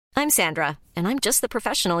I'm Sandra, and I'm just the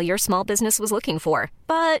professional your small business was looking for.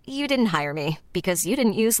 But you didn't hire me because you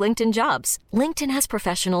didn't use LinkedIn Jobs. LinkedIn has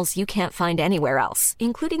professionals you can't find anywhere else,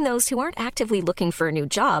 including those who aren't actively looking for a new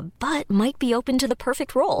job, but might be open to the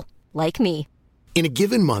perfect role, like me. In a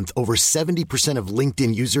given month, over 70% of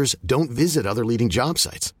LinkedIn users don't visit other leading job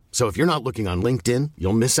sites. So if you're not looking on LinkedIn,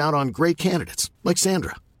 you'll miss out on great candidates like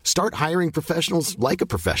Sandra. Start hiring professionals like a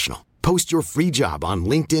professional. Post your free job on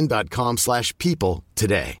linkedin.com/people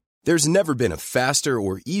today. There's never been a faster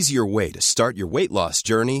or easier way to start your weight loss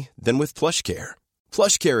journey than with PlushCare.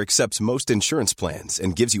 PlushCare accepts most insurance plans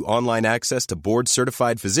and gives you online access to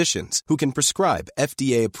board-certified physicians who can prescribe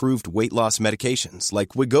FDA-approved weight loss medications like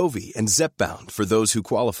Wegovy and Zepbound for those who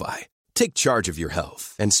qualify. Take charge of your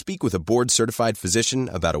health and speak with a board-certified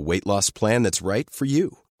physician about a weight loss plan that's right for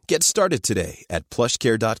you. Get started today at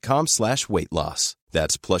plushcare.com/weight loss.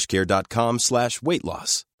 That's plushcare.com/weight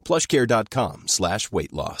loss.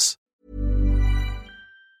 plushcare.com/weight loss.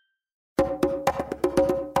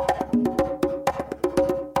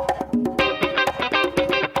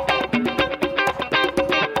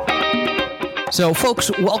 So, folks,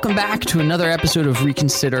 welcome back to another episode of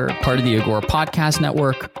Reconsider, part of the Agora Podcast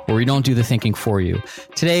Network, where we don't do the thinking for you.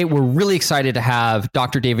 Today, we're really excited to have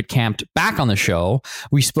Dr. David Kampt back on the show.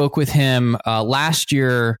 We spoke with him last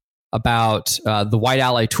year about the White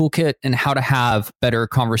Ally Toolkit and how to have better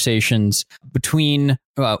conversations between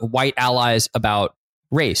white allies about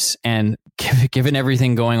race. And given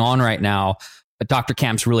everything going on right now, Dr.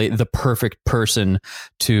 Kampt's really the perfect person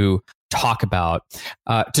to talk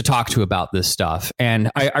to about this stuff. And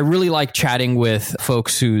I really like chatting with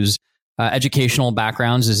folks whose educational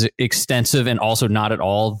backgrounds is extensive and also not at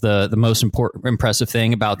all the most impressive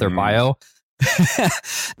thing about their bio.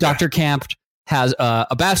 Dr. Kampt has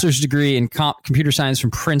a bachelor's degree in computer science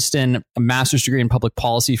from Princeton, a master's degree in public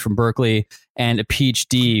policy from Berkeley, and a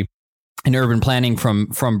PhD in urban planning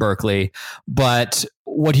from Berkeley. But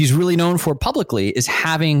what he's really known for publicly is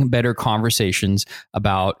having better conversations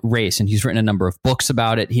about race. And he's written a number of books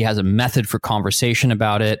about it. He has a method for conversation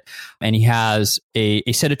about it. And he has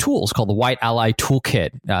a set of tools called the White Ally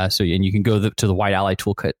Toolkit. And you can go to the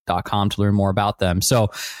whiteallytoolkit.com to learn more about them. So,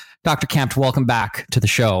 Dr. Kampt, welcome back to the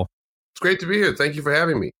show. It's great to be here. Thank you for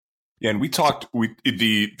having me. Yeah, and we talked the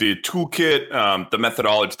toolkit, the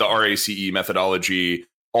methodology, the RACE methodology,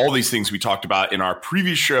 all these things we talked about in our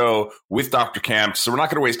previous show with Dr. Kampt. So we're not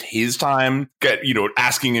going to waste his time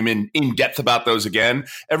asking him in depth about those again.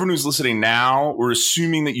 Everyone who's listening now, we're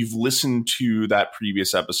assuming that you've listened to that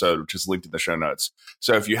previous episode, which is linked in the show notes.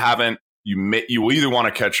 So if you haven't, you will either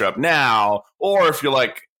want to catch up now, or if you're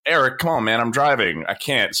like, Eric, come on, man, I'm driving, I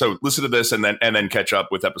can't. So listen to this and then catch up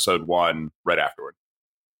with episode 1 right afterward.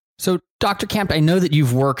 So, Dr. Kampt, I know that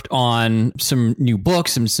you've worked on some new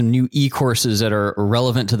books and some new e-courses that are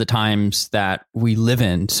relevant to the times that we live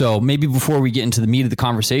in. So maybe before we get into the meat of the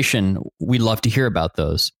conversation, we'd love to hear about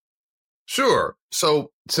those. Sure.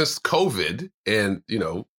 So since COVID and,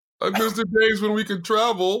 I miss the days when we could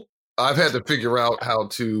travel, I've had to figure out how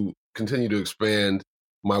to continue to expand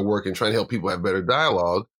my work and try to help people have better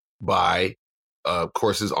dialogue by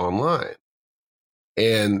courses online.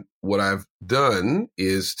 And what I've done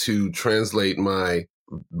is to translate my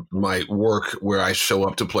work where I show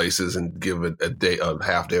up to places and give a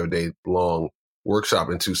half day or day long workshop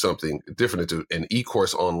into something different, into an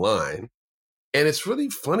e-course online. And it's really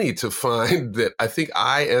funny to find that I think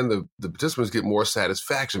I and the participants get more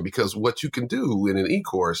satisfaction because what you can do in an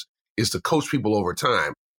e-course is to coach people over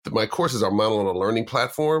time. My courses are modeled on a learning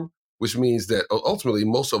platform, which means that ultimately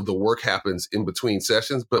most of the work happens in between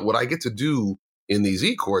sessions. But what I get to do in these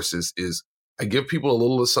e-courses is I give people a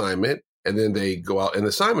little assignment and then they go out, and the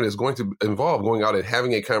assignment is going to involve going out and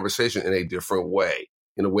having a conversation in a different way,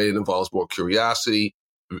 in a way that involves more curiosity,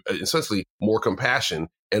 essentially more compassion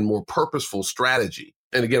and more purposeful strategy.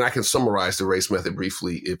 And again, I can summarize the RACE method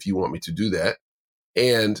briefly if you want me to do that.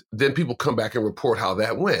 And then people come back and report how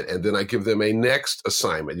that went. And then I give them a next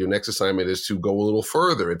assignment. Your next assignment is to go a little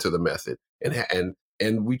further into the method.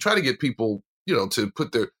 And we try to get people,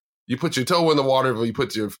 to you put your toe in the water, you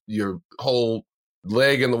put your whole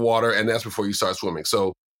leg in the water, and that's before you start swimming.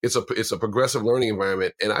 So it's a progressive learning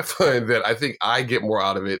environment. And I find that I think I get more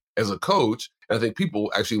out of it as a coach. And I think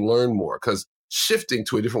people actually learn more because shifting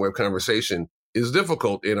to a different way of conversation is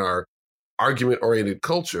difficult in our argument-oriented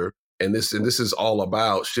culture. And this is all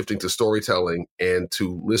about shifting to storytelling and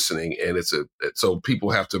to listening. And so people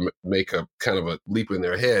have to make a kind of a leap in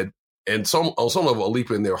their head and on some level, a leap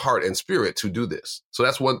in their heart and spirit to do this. So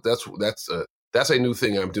that's a new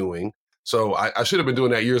thing I'm doing. So I should have been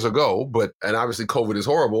doing that years ago, and obviously COVID is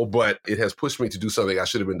horrible, but it has pushed me to do something I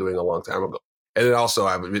should have been doing a long time ago. And then also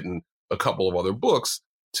I've written a couple of other books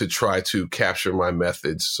to try to capture my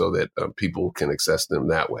methods so that people can access them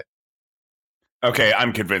that way. Okay,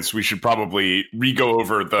 I'm convinced we should probably re-go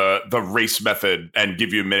over the race method and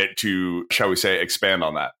give you a minute to, shall we say, expand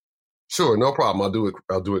on that. Sure, no problem.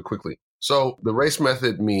 I'll do it quickly. So the race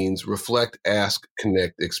method means reflect, ask,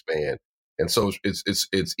 connect, expand. And so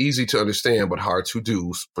it's easy to understand, but hard to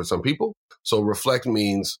do for some people. So reflect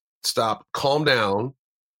means stop, calm down,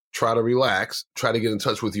 try to relax, try to get in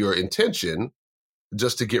touch with your intention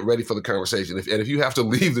just to get ready for the conversation. If you have to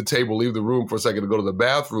leave the table, leave the room for a second to go to the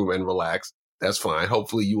bathroom and relax, that's fine.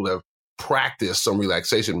 Hopefully you will have practiced some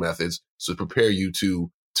relaxation methods to prepare you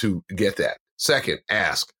to get that. Second,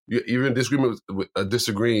 ask. You're in disagreement with a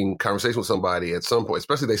disagreeing conversation with somebody at some point,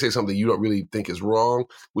 especially if they say something you don't really think is wrong.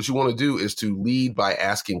 What you want to do is to lead by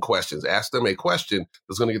asking questions. Ask them a question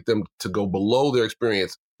that's going to get them to go below their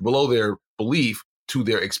experience, below their belief, to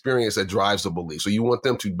their experience that drives the belief. So you want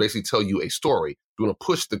them to basically tell you a story. You want to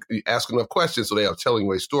push ask enough questions so they are telling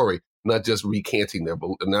you a story, not just recounting their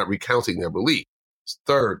belief.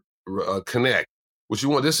 Third, connect. What you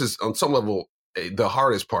want, this is on some level the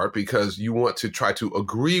hardest part, because you want to try to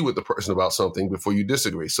agree with the person about something before you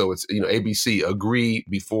disagree. So it's, ABC, agree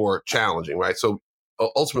before challenging, right? So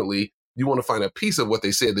ultimately, you want to find a piece of what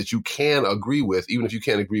they said that you can agree with, even if you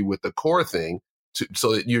can't agree with the core thing,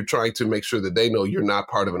 so that you're trying to make sure that they know you're not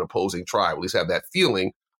part of an opposing tribe. At least have that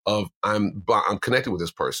feeling of I'm connected with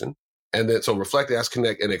this person. And then so reflect, ask,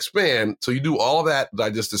 connect, and expand. So you do all that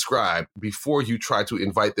I just described before you try to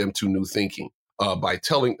invite them to new thinking. By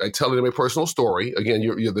telling them a personal story. Again,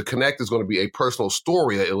 the connect is going to be a personal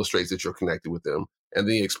story that illustrates that you're connected with them. And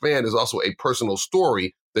the expand is also a personal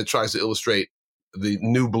story that tries to illustrate the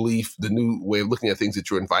new belief, the new way of looking at things that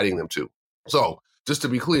you're inviting them to. So just to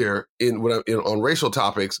be clear, on racial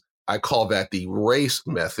topics, I call that the race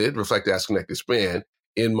method, reflect, ask, connect, expand.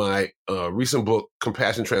 In my recent book,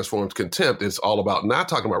 Compassion Transforms Contempt, it's all about not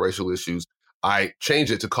talking about racial issues. I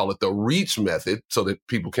changed it to call it the REACH method so that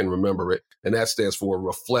people can remember it. And that stands for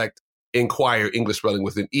reflect, inquire, English spelling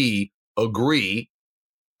with an E, agree,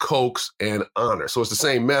 coax, and honor. So it's the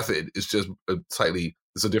same method. It's just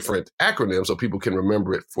it's a different acronym so people can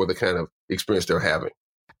remember it for the kind of experience they're having.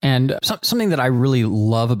 And something that I really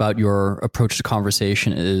love about your approach to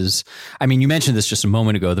conversation is, you mentioned this just a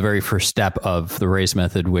moment ago, the very first step of the RACE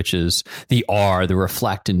method, which is the R, the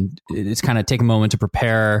reflect. And it's kind of take a moment to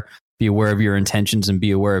prepare, be aware of your intentions, and be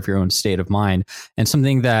aware of your own state of mind. And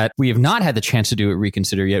something that we have not had the chance to do at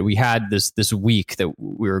Reconsider yet, we had this week that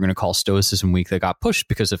we were going to call Stoicism Week that got pushed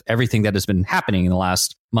because of everything that has been happening in the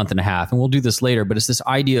last month and a half. And we'll do this later, but it's this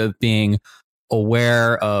idea of being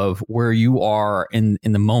aware of where you are in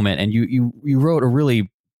the moment. And you wrote a really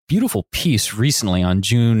beautiful piece recently on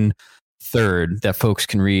June 3rd that folks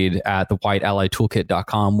can read at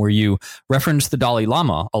thewhiteallytoolkit.com, where you reference the Dalai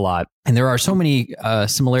Lama a lot. And there are so many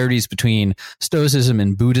similarities between Stoicism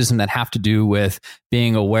and Buddhism that have to do with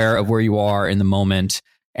being aware of where you are in the moment.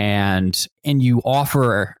 And you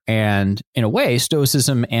offer, and in a way,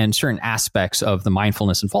 Stoicism and certain aspects of the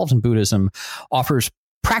mindfulness involved in Buddhism offers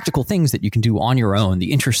practical things that you can do on your own,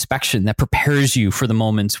 the introspection that prepares you for the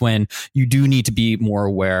moments when you do need to be more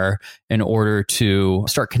aware in order to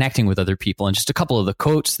start connecting with other people. And just a couple of the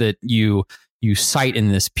quotes that you cite in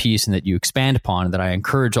this piece and that you expand upon that I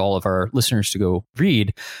encourage all of our listeners to go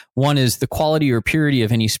read. One is, the quality or purity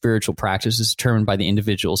of any spiritual practice is determined by the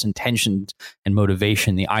individual's intentions and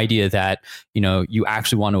motivation. The idea that, you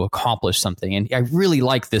actually want to accomplish something. And I really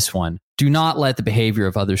like this one. Do not let the behavior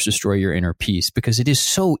of others destroy your inner peace, because it is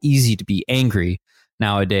so easy to be angry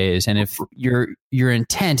nowadays. And if your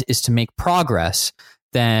intent is to make progress,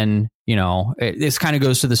 then, this kind of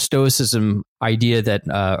goes to the Stoicism idea that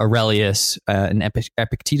Aurelius and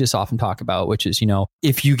Epictetus often talk about, which is,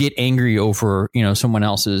 if you get angry over, someone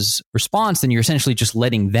else's response, then you're essentially just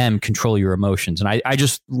letting them control your emotions. And I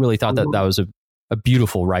just really thought that was a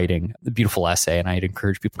beautiful writing, a beautiful essay, and I'd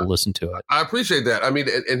encourage people to listen to it. I appreciate that.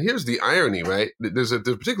 And here's the irony, right? There's a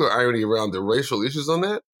particular irony around the racial issues on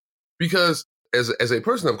that, because as a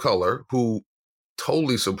person of color who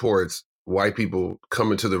totally supports white people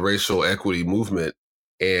coming to the racial equity movement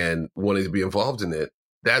and wanting to be involved in it,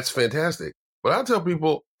 that's fantastic. But I tell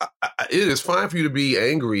people, it is fine for you to be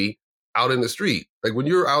angry out in the street. Like when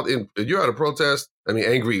you're out at a protest,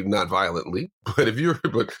 angry, not violently, but if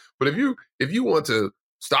you want to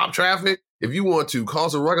stop traffic, if you want to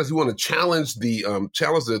cause a ruckus, you want to challenge the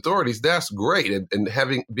authorities, that's great.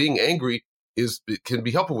 And being angry can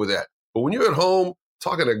be helpful with that. But when you're at home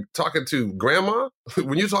talking to grandma,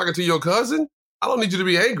 when you're talking to your cousin, I don't need you to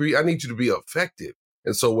be angry. I need you to be effective.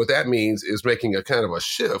 And so what that means is making a kind of a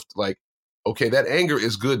shift. Like, Okay, that anger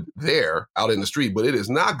is good there out in the street, but it is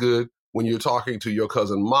not good when you're talking to your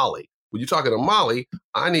cousin Molly. When you're talking to Molly,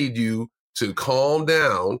 I need you to calm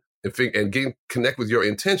down and connect with your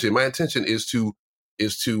intention. My intention is to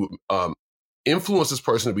influence this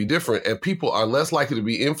person to be different, and people are less likely to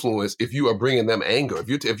be influenced if you are bringing them anger.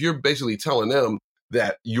 If you're basically telling them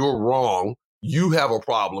that you're wrong, you have a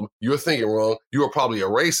problem, you're thinking wrong, you are probably a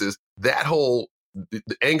racist, that whole the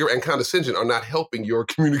anger and condescension are not helping your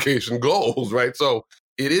communication goals, right? So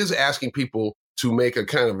it is asking people to make a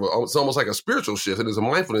kind of, it's almost like a spiritual shift. It is a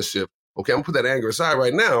mindfulness shift. Okay, I'm gonna put that anger aside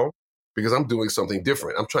right now because I'm doing something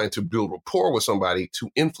different. I'm trying to build rapport with somebody to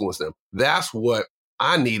influence them. That's what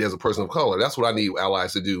I need as a person of color. That's what I need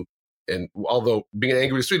allies to do. And although being angry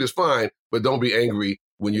in the street is fine, but don't be angry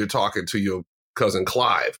when you're talking to your cousin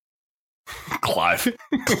Clive. Clive.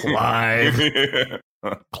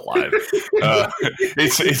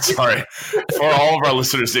 It's sorry for all of our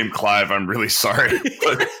listeners named Clive. I'm really sorry.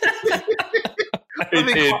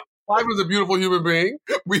 Clive is a beautiful human being.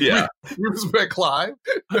 We respect Clive.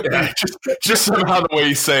 Yeah, just somehow the way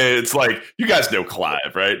you say it, it's like, you guys know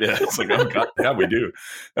Clive, right? Yeah, it's like, oh God, yeah, we do.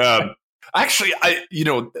 Actually,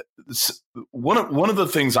 one of the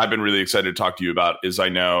things I've been really excited to talk to you about is I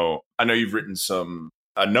know you've written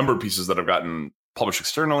a number of pieces that have gotten published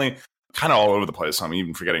externally, kind of all over the place. I'm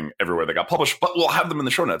even forgetting everywhere they got published, but we'll have them in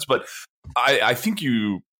the show notes. But I seem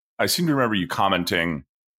to remember you commenting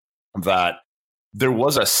that there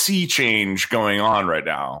was a sea change going on right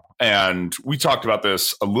now. And we talked about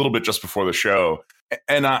this a little bit just before the show.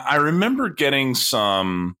 And I remember getting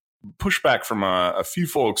some pushback from a few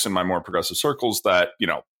folks in my more progressive circles that,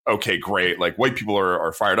 okay, great. Like, white people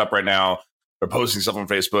are fired up right now. They're posting stuff on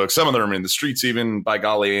Facebook. Some of them are in the streets even, by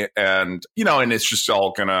golly. And, and it's just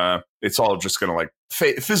all just gonna like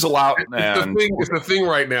fizzle out. It's the thing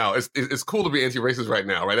right now. It's cool to be anti-racist right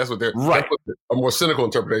now, right? That's what they're right. That's what a more cynical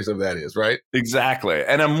interpretation of that is, right? Exactly.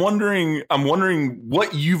 And I'm wondering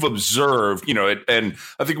what you've observed, and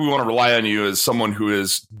I think we want to rely on you as someone who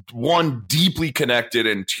is, one, deeply connected,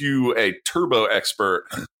 and two, a turbo expert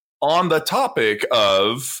on the topic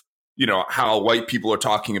of how white people are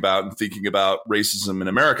talking about and thinking about racism in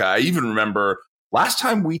America. I even remember last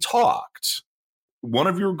time we talked, one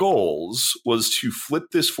of your goals was to flip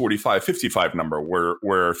this 45-55 number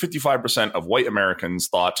where 55% of white Americans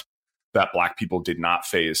thought that black people did not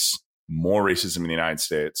face more racism in the United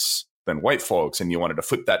States than white folks. And you wanted to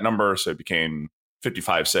flip that number. So it became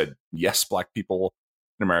 55 said, yes, black people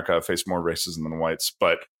in America face more racism than whites.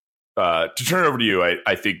 But to turn it over to you,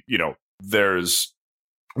 I think, there's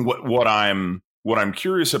what I'm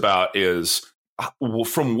curious about is,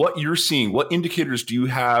 from what you're seeing, what indicators do you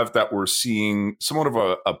have that we're seeing somewhat of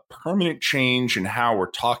a permanent change in how we're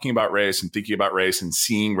talking about race and thinking about race and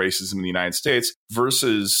seeing racism in the United States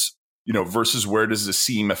versus where does this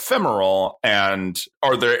seem ephemeral? And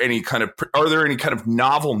are there any kind of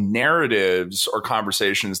novel narratives or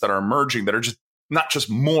conversations that are emerging that are just not just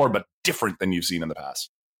more but different than you've seen in the past?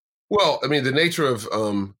 Well, I mean, the nature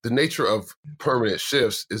of permanent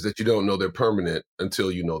shifts is that you don't know they're permanent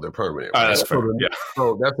until you know they're permanent. Right? That's fair. Yeah.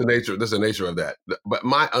 So that's the nature of that. But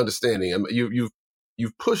my understanding,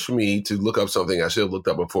 you've pushed me to look up something I should have looked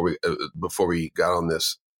up before we got on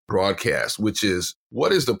this broadcast, which is,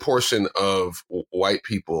 what is the portion of white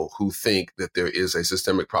people who think that there is a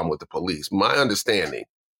systemic problem with the police? My understanding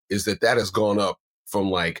is that has gone up from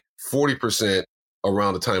like 40%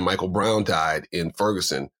 around the time Michael Brown died in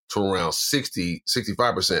Ferguson to around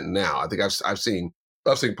 65% now. I think I've seen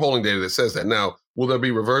polling data that says that. Now, will there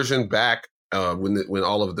be reversion back when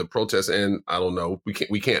all of the protests end? I don't know.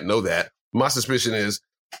 We can't know that. My suspicion is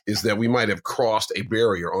that we might have crossed a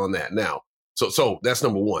barrier on that now. So that's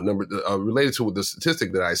number one. Related to the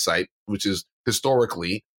statistic that I cite, which is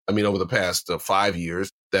historically, I mean, over the past 5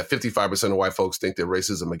 years, that 55% of white folks think that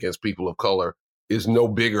racism against people of color is no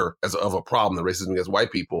bigger of a problem than racism against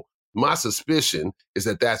white people. My suspicion is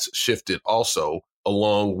that that's shifted also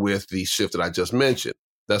along with the shift that I just mentioned.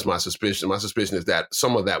 That's my suspicion. My suspicion is that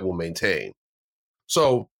some of that will maintain.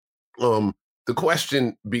 So the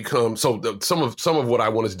question becomes, some of what I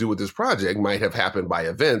wanted to do with this project might have happened by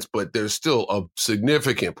events, but there's still a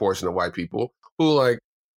significant portion of white people who,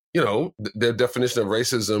 their definition of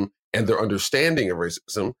racism and their understanding of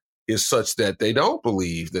racism is such that they don't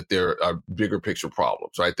believe that there are bigger picture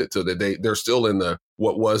problems, right? So that they're still in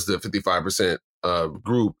what was the 55%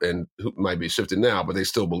 group, and who might be shifted now, but they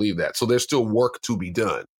still believe that. So there's still work to be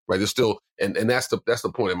done, right? There's still, and that's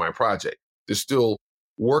the point of my project. There's still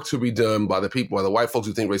work to be done by the white folks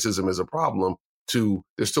who think racism is a problem.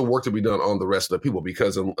 There's still work to be done on the rest of the people,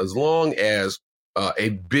 because as long as a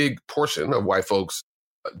big portion of white folks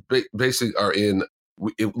basically are in,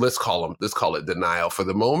 let's call it denial for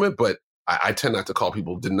the moment, but I tend not to call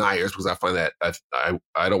people deniers because I find that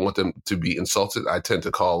I don't want them to be insulted. I tend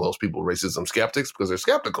to call those people racism skeptics because they're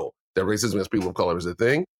skeptical that racism as people of color is a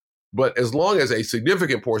thing. But as long as a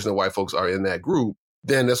significant portion of white folks are in that group,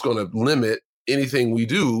 then that's going to limit anything we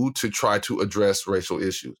do to try to address racial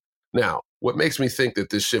issues. Now, what makes me think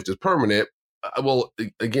that this shift is permanent? Well,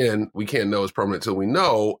 again, we can't know it's permanent until we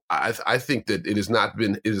know. I think that it has not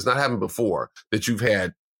happened before that you've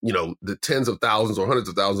had, the tens of thousands or hundreds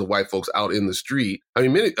of thousands of white folks out in the street. I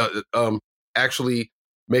mean, many actually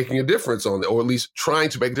making a difference on it, or at least trying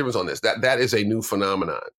to make a difference on this. That is a new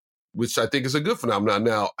phenomenon, which I think is a good phenomenon.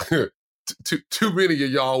 Now, too many of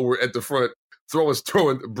y'all were at the front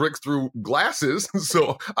throwing bricks through glasses.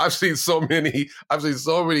 So I've seen so many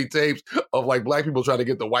tapes of like black people trying to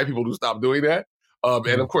get the white people to stop doing that.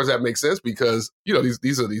 And of course that makes sense because,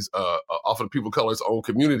 these are often people of color's own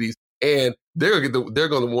communities, and they're going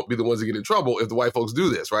to be the ones that get in trouble if the white folks do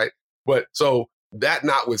this. Right. But so that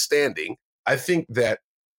notwithstanding, my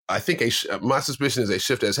suspicion is a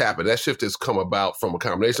shift has happened. That shift has come about from a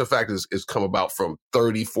combination of factors. It's come about from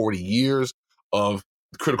 30, 40 years of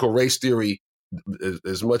critical race theory,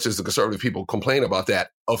 as much as the conservative people complain about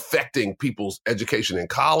that affecting people's education in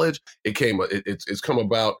college. It's come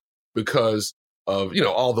about because of,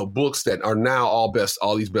 all the books that are now all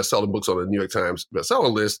these best-selling books on the New York Times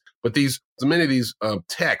bestseller list. But many of these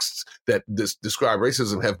texts that describe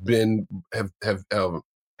racism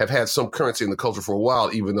have had some currency in the culture for a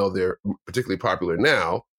while, even though they're particularly popular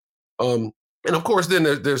now. And of course, then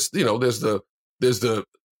there's the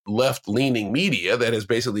left-leaning media that has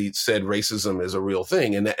basically said racism is a real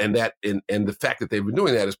thing, and the fact that they've been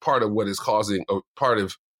doing that is part of what is causing, or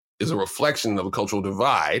is a reflection of a cultural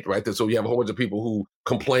divide, right? So you have a whole bunch of people who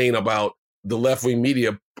complain about the left-wing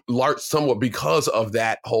media somewhat because of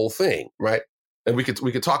that whole thing, right? And we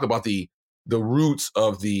could talk about the roots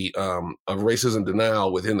of of racism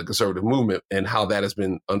denial within the conservative movement and how that has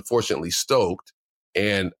been unfortunately stoked,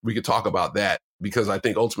 and we could talk about that because I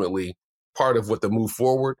think ultimately part of what the move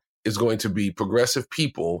forward is going to be progressive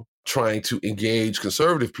people trying to engage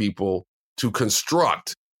conservative people to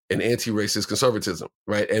construct an anti-racist conservatism,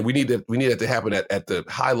 right? And we need that to happen at the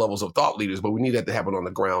high levels of thought leaders, but we need that to happen on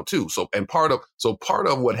the ground too. So part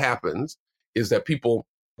of what happens is that people,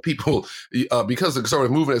 because the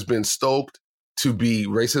conservative movement has been stoked to be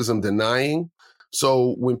racism denying.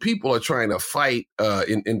 So when people are trying to fight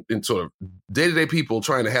in sort of day-to-day people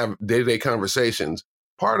trying to have day-to-day conversations,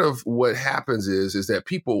 part of what happens is that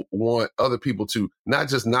people want other people to not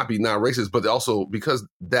just not be non-racist, but also because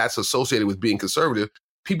that's associated with being conservative,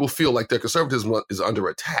 people feel like their conservatism is under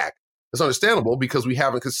attack. It's understandable because we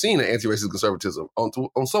haven't seen an anti-racist conservatism.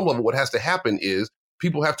 On some level, what has to happen is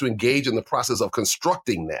people have to engage in the process of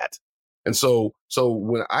constructing that. And so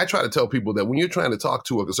when I try to tell people that when you're trying to talk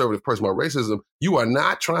to a conservative person about racism, you are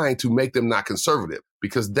not trying to make them not conservative,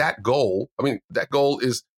 because that goal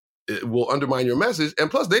is, it will undermine your message.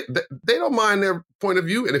 And plus they don't mind their point of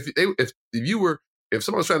view. And if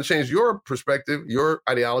someone's trying to change your perspective, your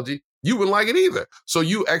ideology, you wouldn't like it either. So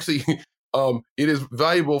you actually, it is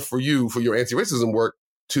valuable for you, for your anti-racism work,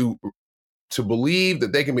 to believe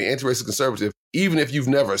that they can be anti-racist conservative. Even if you've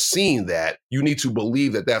never seen that, you need to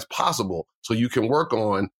believe that that's possible. So you can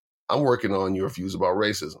I'm working on your views about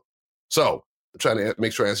racism. So I'm trying to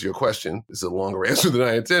make sure I answer your question. It's a longer answer than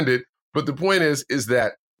I intended. But the point is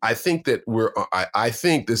that I think that I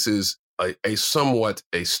think this is a somewhat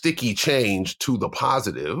a sticky change to the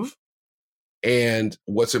positive. And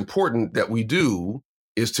what's important that we do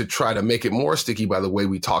is to try to make it more sticky by the way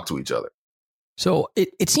we talk to each other. So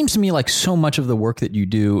it seems to me like so much of the work that you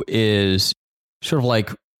do is sort of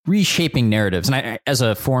like reshaping narratives. And I, as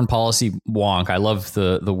a foreign policy wonk, I love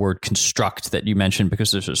the word construct that you mentioned,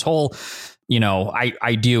 because there's this whole,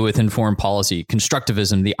 idea within foreign policy,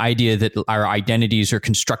 constructivism, the idea that our identities are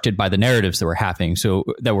constructed by the narratives that we're having. So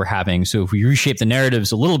if we reshape the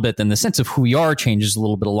narratives a little bit, then the sense of who we are changes a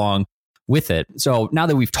little bit along with it. So now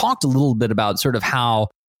that we've talked a little bit about sort of how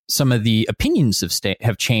some of the opinions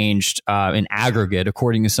have changed in aggregate,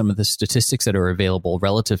 according to some of the statistics that are available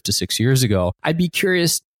relative to 6 years ago, I'd be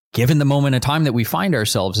curious, given the moment in time that we find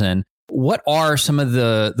ourselves in, what are some of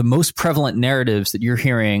the most prevalent narratives that you're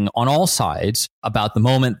hearing on all sides about the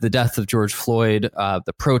moment, the death of George Floyd,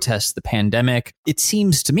 the protests, the pandemic? It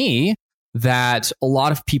seems to me that a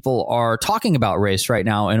lot of people are talking about race right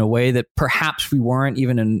now in a way that perhaps we weren't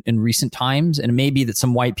even in recent times. And it may be that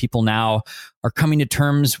some white people now are coming to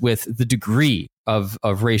terms with the degree of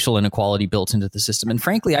racial inequality built into the system. And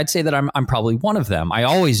frankly, I'd say that I'm probably one of them. I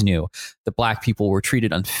always knew that Black people were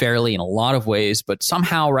treated unfairly in a lot of ways, but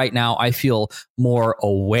somehow right now I feel more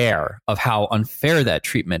aware of how unfair that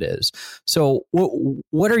treatment is. So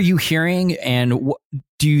what are you hearing? And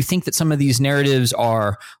do you think that some of these narratives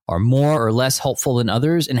are more or less helpful than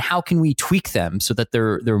others? And how can we tweak them so that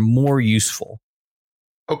they're more useful?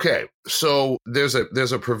 Okay, so there's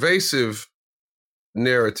a pervasive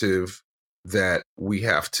narrative that we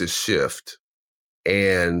have to shift.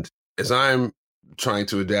 And as I'm trying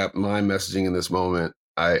to adapt my messaging in this moment,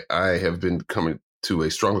 I have been coming to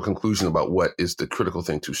a stronger conclusion about what is the critical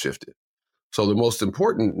thing to shift it. So the most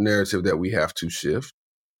important narrative that we have to shift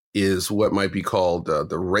is what might be called the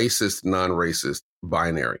racist, non-racist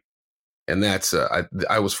binary. And that's,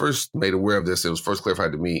 I was first made aware of this. It was first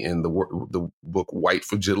clarified to me in the book White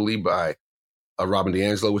Fragility by Robin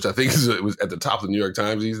DiAngelo, which I think was at the top of the New York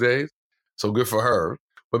Times these days. So good for her.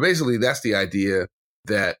 But basically, that's the idea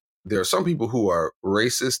that there are some people who are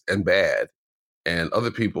racist and bad and other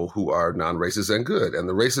people who are non-racist and good. And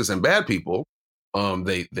the racist and bad people,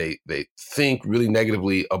 they think really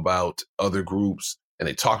negatively about other groups and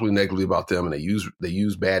they talk really negatively about them and they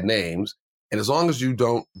use bad names. And as long as you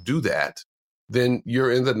don't do that, then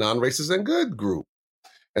you're in the non-racist and good group.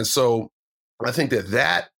 And so I think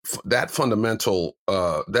that fundamental,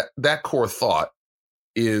 that core thought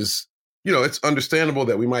is, it's understandable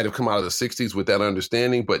that we might have come out of the 60s with that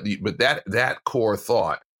understanding, but that core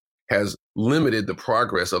thought has limited the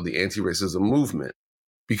progress of the anti-racism movement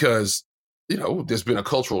because, there's been a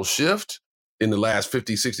cultural shift in the last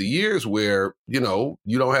 50, 60 years where, you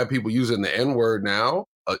don't have people using the N-word now.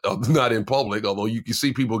 Not in public, although you can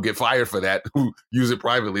see people get fired for that who use it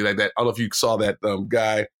privately like that. I don't know if you saw that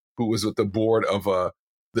guy who was with the board of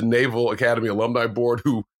the Naval Academy Alumni Board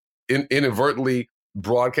who inadvertently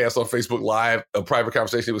broadcast on Facebook Live a private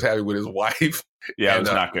conversation he was having with his wife. Yeah, it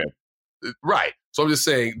was not good. Right. So I'm just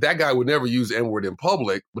saying that guy would never use N-word in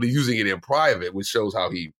public, but he's using it in private, which shows how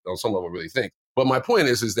he, on some level, really thinks. But my point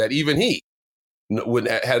is that even he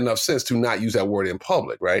wouldn't had enough sense to not use that word in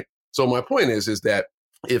public, right? So my point is that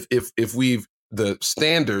if we've the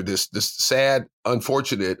standard, this sad,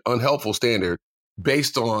 unfortunate, unhelpful standard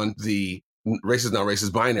based on the racist,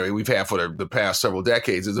 non-racist binary we've had for the past several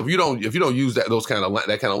decades, is if you don't use that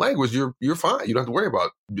kind of language, you're fine. You don't have to worry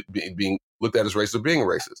about being looked at as racist or being a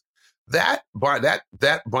racist. That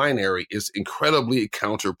binary is incredibly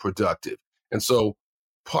counterproductive, and so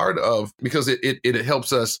because it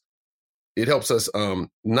helps us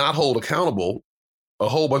not hold accountable a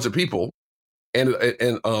whole bunch of people. And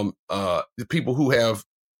people who have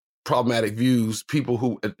problematic views, people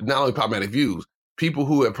who not only problematic views, people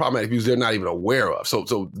who have problematic views they're not even aware of.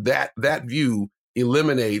 So that view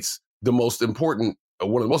eliminates one of the most important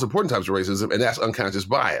types of racism, and that's unconscious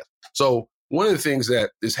bias. So one of the things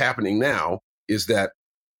that is happening now is that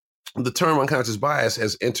the term unconscious bias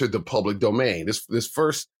has entered the public domain.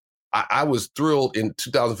 I was thrilled in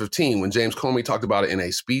 2015 when James Comey talked about it in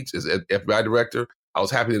a speech as FBI director. I was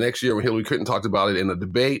happy the next year when Hillary Clinton talked about it in a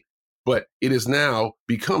debate, but it is now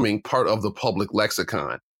becoming part of the public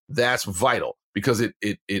lexicon. That's vital because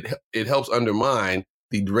it helps undermine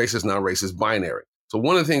the racist, non-racist binary. So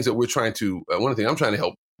one of the things that I'm trying to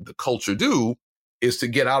help the culture do is to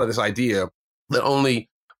get out of this idea that only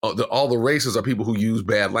all the races are people who use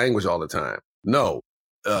bad language all the time. No,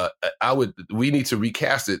 we need to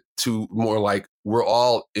recast it to more like we're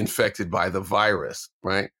all infected by the virus,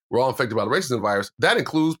 right? We're all infected by the racism virus. That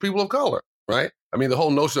includes people of color, right? I mean, the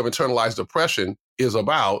whole notion of internalized oppression is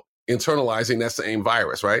about internalizing that same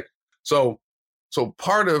virus, right? So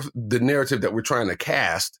part of the narrative that we're trying to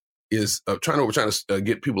cast is we're trying to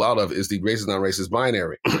get people out of is the racist, non-racist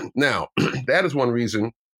binary. Now, that is one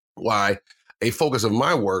reason why a focus of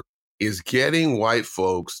my work is getting white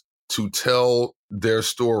folks to tell their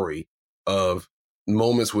story of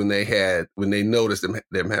moments when they noticed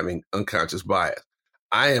them having unconscious bias.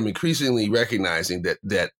 I am increasingly recognizing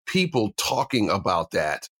that people talking about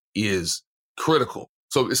that is critical.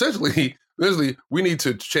 So essentially, we need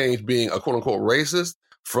to change being a quote unquote racist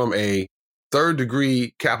from a third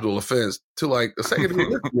degree capital offense to like a second degree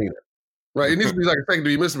misdemeanor, right? It needs to be like a second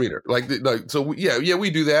degree misdemeanor. So we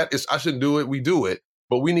do that. I shouldn't do it. We do it,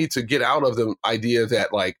 but we need to get out of the idea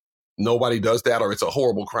that like nobody does that or it's a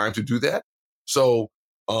horrible crime to do that. So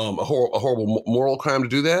a horrible moral crime to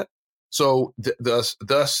do that. So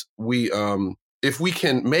thus we, if we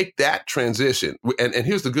can make that transition, and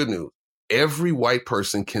here's the good news, every white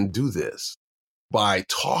person can do this by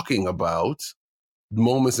talking about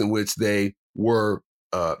moments in which they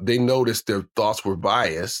noticed their thoughts were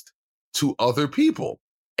biased to other people.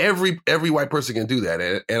 every white person can do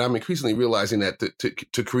that. And I'm increasingly realizing that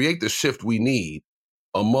to create the shift we need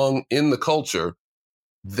in the culture,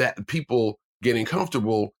 that people getting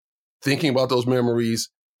comfortable thinking about those memories,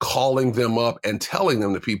 calling them up and telling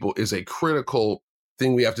them to people is a critical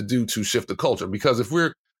thing we have to do to shift the culture. Because if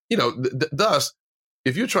we're, thus,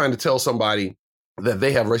 if you're trying to tell somebody that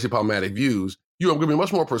they have racially problematic views, you're going to be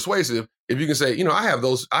much more persuasive if you can say, I have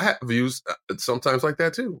views sometimes like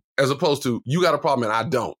that too, as opposed to you got a problem and I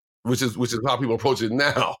don't, which is how people approach it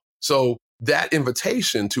now. So that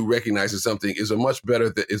invitation to recognizing something is much better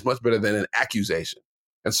than an accusation.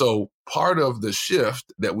 And so part of the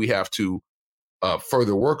shift that we have to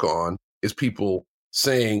further work on is people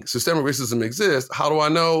saying systemic racism exists. How do I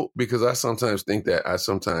know? Because I sometimes think that I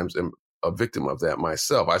sometimes am a victim of that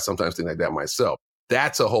myself. I sometimes think like that myself.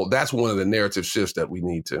 That's one of the narrative shifts that we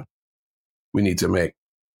need to make.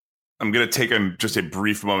 I'm going to take just a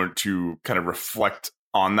brief moment to kind of reflect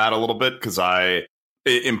on that a little bit, because I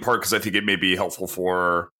think it may be helpful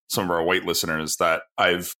for some of our white listeners that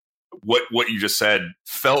what you just said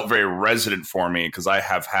felt very resonant for me, because I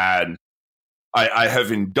have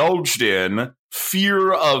indulged in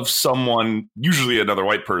fear of someone, usually another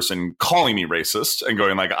white person, calling me racist and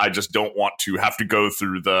going like, I just don't want to have to go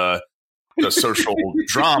through the social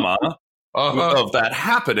drama of that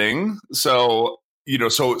happening. So,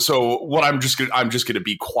 so what I'm just going to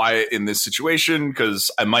be quiet in this situation, because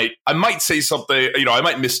I might say something, I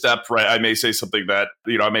might misstep, right? I may say something that,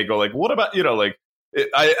 I may go like, what about,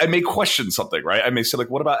 I may question something, right? I may say like,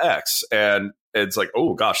 what about X? And it's like,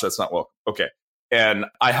 oh gosh, that's not well. Okay. And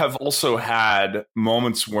I have also had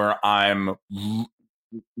moments where I've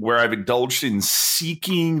indulged in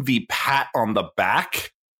seeking the pat on the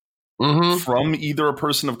back from either a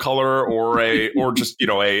person of color or just,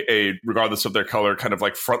 a regardless of their color, kind of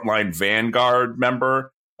like frontline vanguard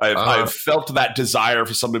member. I've felt that desire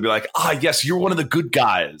for someone to be like, yes, you're one of the good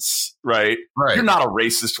guys, right? You're not a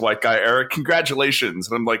racist white guy, Eric. Congratulations.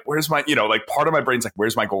 And I'm like, where's my, part of my brain's like,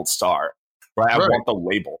 where's my gold star? Right? I want the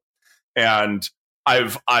label. And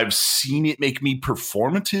I've seen it make me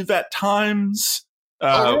performative at times,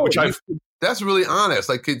 which that's really honest.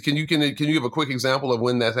 Like, can you give a quick example of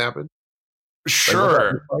when that's happened?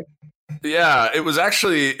 Sure. Yeah, it was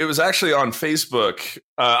actually on Facebook.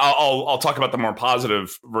 I'll talk about the more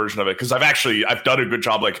positive version of it, because I've done a good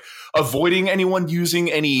job like avoiding anyone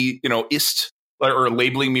using any ist or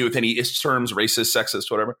labeling me with any ist terms, racist,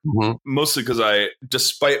 sexist, whatever. Mostly because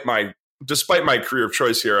despite my career of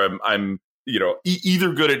choice here, I'm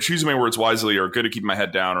either good at choosing my words wisely or good at keeping my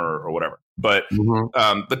head down or whatever. But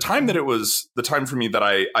the time for me that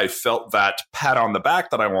I felt that pat on the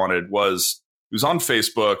back that I wanted was on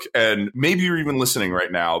Facebook, and maybe you're even listening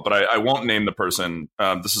right now, but I won't name the person.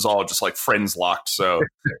 This is all just like friends locked. So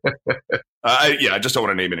I just don't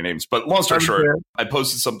want to name any names. But long story short, I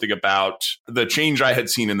posted something about the change I had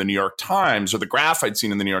seen in the New York Times, or the graph I'd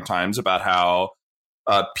seen in the New York Times about how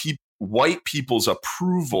white people's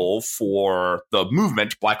approval for the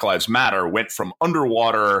movement Black Lives Matter went from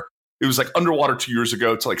underwater. It was like underwater 2 years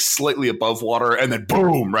ago to like slightly above water. And then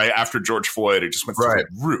boom, right after George Floyd, it just went through the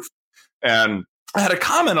roof. And I had a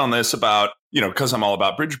comment on this about, because I'm all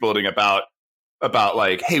about bridge building, about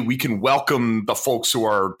like, hey, we can welcome the folks who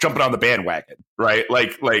are jumping on the bandwagon, right?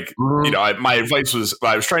 My advice was,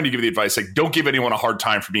 I was trying to give the advice, like, don't give anyone a hard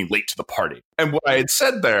time for being late to the party. And what I had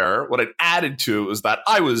said there, what I'd added to it was that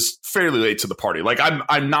I was fairly late to the party. Like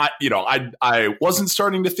I'm not, I wasn't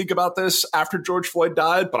starting to think about this after George Floyd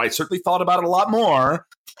died, but I certainly thought about it a lot more.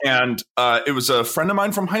 And it was a friend of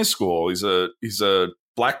mine from high school. He's a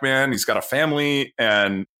Black man. He's got a family,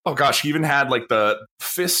 and oh gosh, he even had like the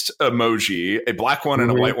fist emoji, a black one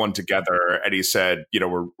and a white one together. And he said,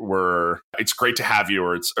 we're it's great to have you,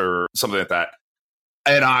 or something like that.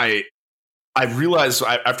 And I realized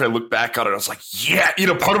after I looked back on it, I was like, yeah,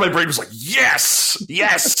 part of my brain was like, yes,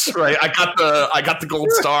 right. I got the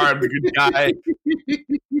gold star. I'm the good guy.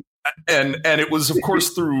 And it was, of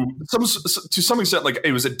course, to some extent, like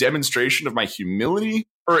it was a demonstration of my humility,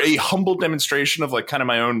 or a humble demonstration of like kind of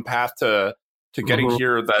my own path to getting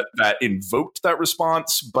here that invoked that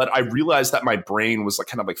response. But I realized that my brain was like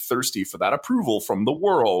kind of like thirsty for that approval from the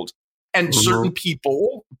world. And certain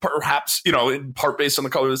people, perhaps, in part based on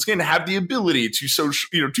the color of the skin, have the ability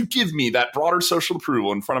to give me that broader social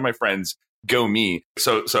approval in front of my friends. Go me.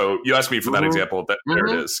 So you asked me for that example. There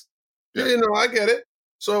it is. Yeah, I get it.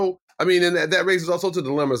 So, I mean, and that raises all sorts of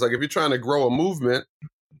dilemmas. Like if you're trying to grow a movement,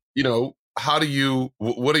 what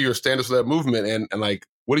are your standards for that movement? And like,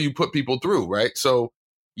 what do you put people through? Right. So,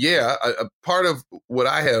 yeah, a part of what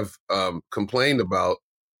I have complained about,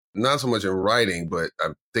 not so much in writing, but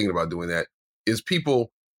I'm thinking about doing that, is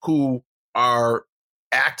people who are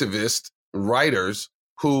activist writers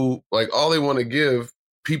who like all they want to give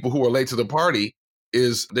people who are late to the party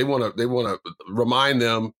is they want to remind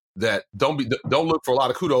them that don't look for a lot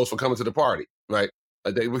of kudos for coming to the party, right?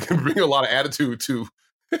 They can bring a lot of attitude to.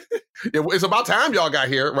 It's about time y'all got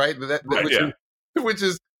here, right? Which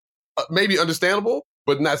is maybe understandable,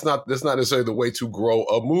 but that's not necessarily the way to grow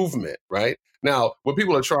a movement, right? Now, what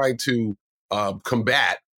people are trying to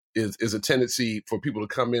combat is a tendency for people to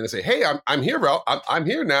come in and say, "Hey, I'm here, bro. I'm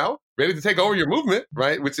here now, ready to take over your movement,"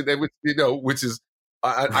 right? Which is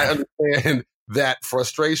I understand that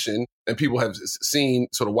frustration, and people have seen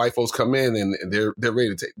sort of white folks come in and they're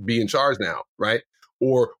ready to be in charge now, right?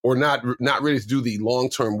 Or not ready to do the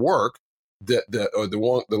long-term work, the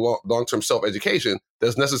long-term self-education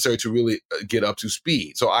that's necessary to really get up to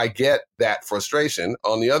speed. So I get that frustration.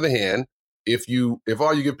 On the other hand, if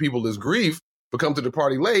all you give people is grief for come to the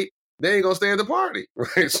party late, they ain't gonna stay at the party,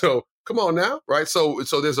 right? So come on now, right? So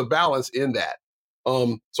there's a balance in that.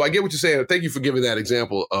 So I get what you're saying. Thank you for giving that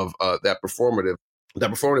example of that performative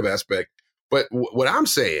aspect. But what I'm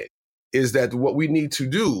saying is that what we need to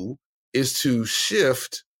do is to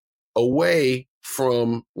shift away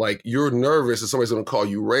from like you're nervous and somebody's going to call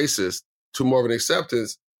you racist to more of an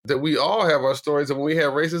acceptance that we all have our stories of when we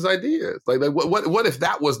have racist ideas. Like what if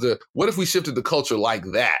that was what if we shifted the culture like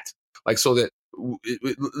that? Like so that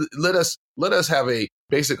let us have a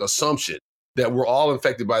basic assumption that we're all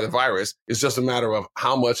infected by the virus. It's just a matter of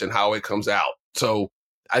how much and how it comes out. So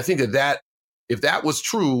I think that if that was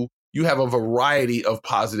true, you have a variety of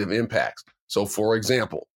positive impacts. So for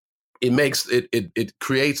example, it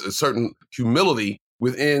creates a certain humility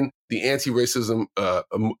within the anti-racism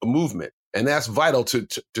movement. And that's vital to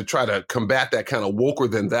try to combat that kind of woker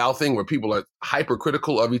than thou thing where people are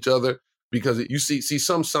hypercritical of each other because you see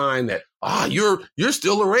some sign that, you're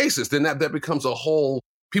still a racist. Then that becomes a whole,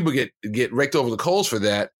 people get raked over the coals for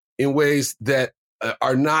that in ways that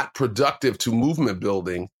are not productive to movement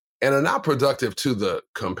building and are not productive to the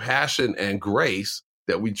compassion and grace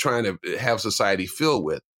that we're trying to have society filled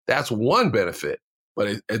with. That's one benefit.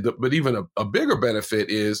 But even a bigger benefit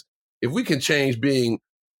is if we can change being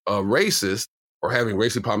racist or having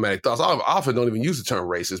racially problematic thoughts. I often don't even use the term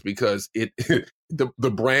racist because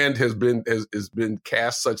the brand has been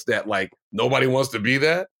cast such that like nobody wants to be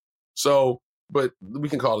that. So, but we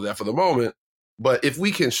can call it that for the moment. But if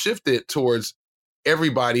we can shift it towards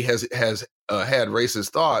everybody has had racist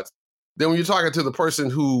thoughts, then when you're talking to the person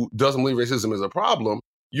who doesn't believe racism is a problem,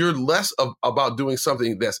 you're less about doing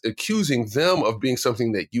something that's accusing them of being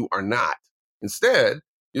something that you are not. Instead,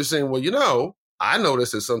 you're saying, well, I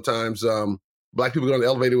notice that sometimes Black people get on the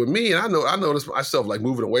elevator with me, and I notice myself like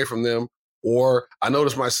moving away from them, or I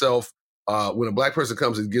notice myself when a Black person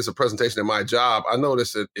comes and gives a presentation at my job. I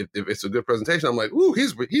notice that if it's a good presentation, I'm like, ooh,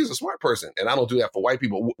 he's a smart person, and I don't do that for white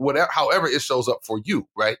people. However it shows up for you,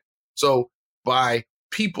 right? So by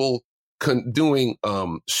people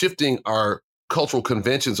shifting our cultural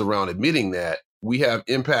conventions around admitting that, we have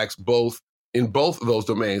impacts in both of those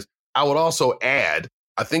domains. I would also add,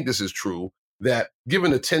 I think this is true, that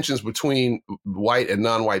given the tensions between white and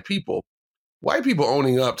non-white people, white people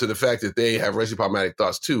owning up to the fact that they have racially problematic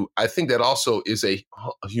thoughts too, I think that also is a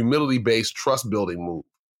humility-based trust-building move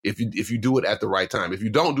if you do it at the right time. If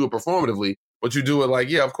you don't do it performatively, but you do it like,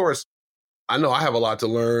 yeah, of course, I know I have a lot to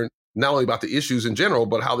learn, not only about the issues in general,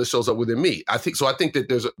 but how this shows up within me. I think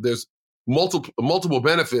that there's multiple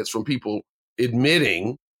benefits from people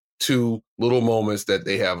admitting to little moments that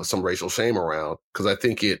they have some racial shame around, because I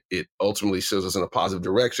think it ultimately shows us in a positive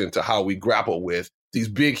direction to how we grapple with these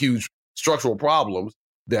big, huge structural problems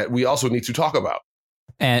that we also need to talk about.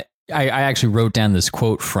 And I actually wrote down this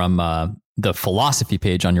quote from the philosophy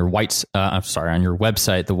page on your on your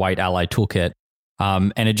website, the White Ally Toolkit.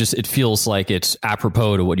 And it feels like it's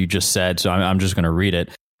apropos to what you just said. So I'm just going to read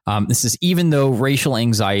it. This is, even though racial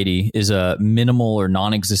anxiety is a minimal or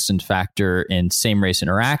non-existent factor in same-race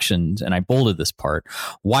interactions, and I bolded this part,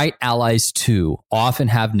 white allies too often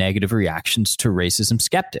have negative reactions to racism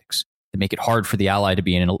skeptics that make it hard for the ally to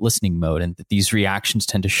be in a listening mode, and that these reactions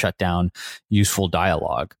tend to shut down useful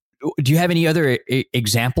dialogue. Do you have any other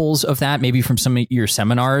examples of that, maybe from some of your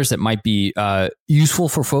seminars, that might be useful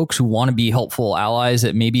for folks who want to be helpful allies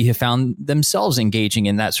that maybe have found themselves engaging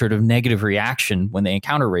in that sort of negative reaction when they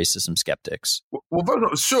encounter racism skeptics?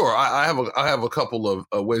 Well, sure. I have a couple of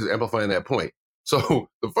ways of amplifying that point. So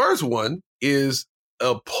the first one is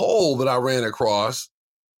a poll that I ran across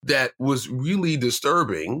that was really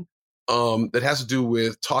disturbing, that has to do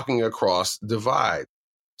with talking across divide.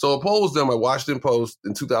 So a poll was done by Washington Post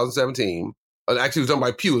in 2017. Actually, it was done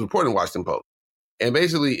by Pew. It was reported in Washington Post. And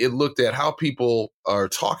basically, it looked at how people are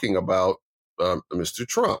talking about Mr.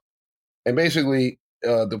 Trump. And basically,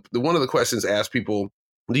 one of the questions asked people,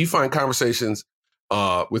 do you find conversations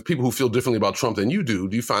with people who feel differently about Trump than you do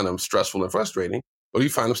you find them stressful and frustrating, or do you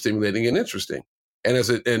find them stimulating and interesting? And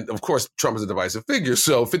and of course, Trump is a divisive figure,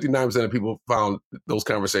 so 59% of people found those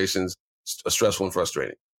conversations stressful and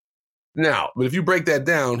frustrating. Now, but if you break that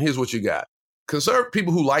down, here's what you got.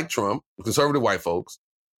 People who like Trump, conservative white folks,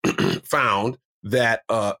 found that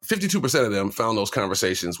 52% of them found those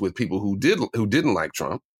conversations with people who didn't like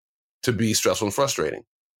Trump to be stressful and frustrating.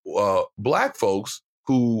 Black folks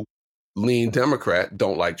who lean Democrat,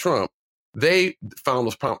 don't like Trump, they found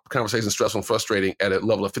those conversations stressful and frustrating at a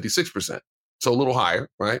level of 56%. So a little higher,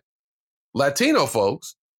 right? Latino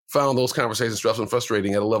folks found those conversations stressful and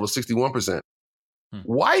frustrating at a level of 61%.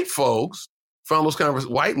 White folks found those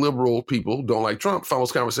white liberal people who don't like Trump found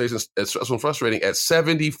those conversations as stressful and frustrating at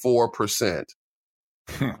 74%.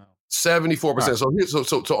 74%.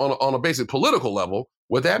 So on a basic political level,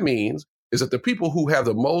 what that means is that the people who have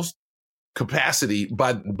the most capacity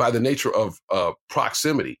by the nature of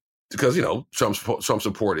proximity, because Trump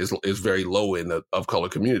support is very low in the of color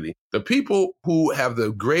community. The people who have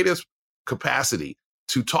the greatest capacity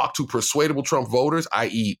to talk to persuadable Trump voters,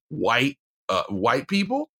 i.e., white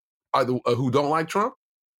people, are who don't like Trump,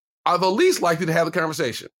 are the least likely to have the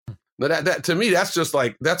conversation. Now that to me, that's just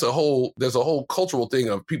like there's a whole cultural thing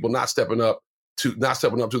of people not stepping up to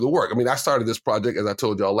the work. I mean, I started this project, as I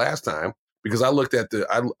told y'all last time, because I looked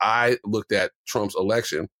at Trump's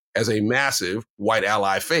election as a massive white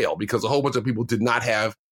ally fail, because a whole bunch of people did not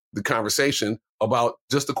have the conversation about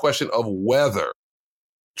just the question of whether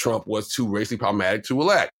Trump was too racially problematic to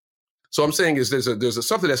elect. So I'm saying is there's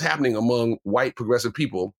something that's happening among white progressive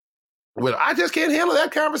people where I just can't handle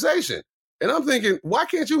that conversation. And I'm thinking, why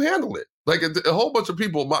can't you handle it? Like a whole bunch of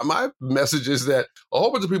people, my message is that a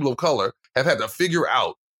whole bunch of people of color have had to figure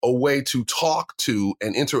out a way to talk to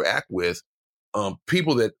and interact with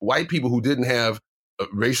white people who didn't have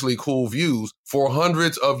racially cool views for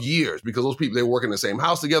hundreds of years, because those people, they work in the same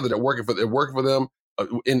house together, they're working for them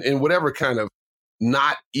in whatever kind of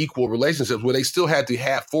not equal relationships where they still had to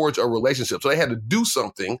forge a relationship. So they had to do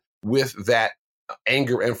something with that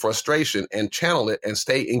anger and frustration and channel it and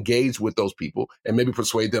stay engaged with those people and maybe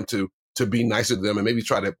persuade them to be nicer to them and maybe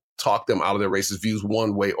try to talk them out of their racist views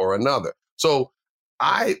one way or another. So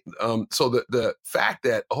the fact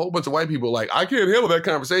that a whole bunch of white people are like, I can't handle that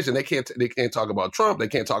conversation. They can't talk about Trump. They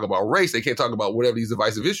can't talk about race. They can't talk about whatever these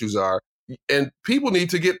divisive issues are. And people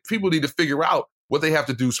need to figure out what they have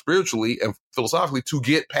to do spiritually and philosophically to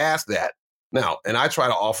get past that. Now, and I try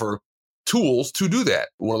to offer tools to do that.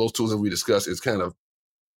 One of those tools that we discussed is kind of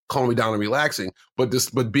calming down and relaxing, but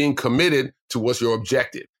being committed to what's your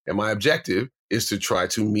objective. And my objective is to try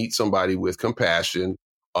to meet somebody with compassion,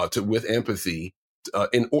 with empathy,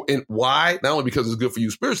 and why? Not only because it's good for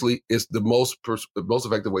you spiritually, it's the most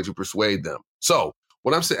effective way to persuade them. So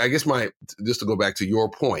what I'm saying, I guess just to go back to your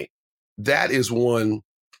point, that is one,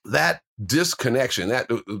 that disconnection, that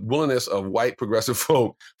willingness of white progressive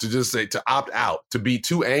folk to just say, to opt out, to be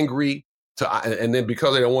too angry, and then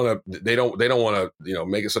because they don't want to,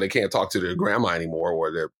 make it so they can't talk to their grandma anymore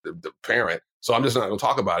or their parent. So I'm just not going to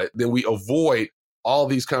talk about it. Then we avoid all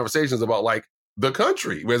these conversations about like the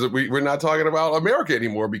country. We're not talking about America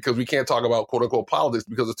anymore because we can't talk about quote unquote politics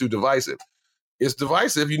because it's too divisive. It's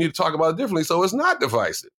divisive. You need to talk about it differently. So it's not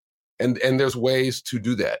divisive. And there's ways to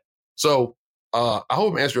do that. So I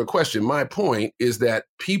hope I'm answering your question. My point is that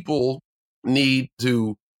people need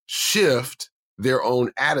to shift their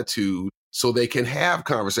own attitude so they can have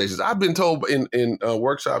conversations. I've been told in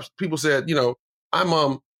workshops, people said, I'm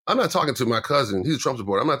not talking to my cousin. He's a Trump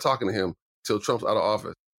supporter. I'm not talking to him till Trump's out of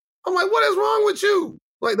office. I'm like, what is wrong with you?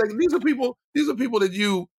 Like these are people that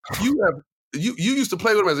you used to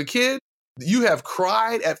play with them as a kid. You have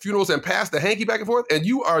cried at funerals and passed the hanky back and forth, and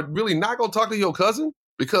you are really not going to talk to your cousin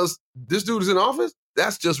because this dude is in office?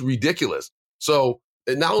 That's just ridiculous. So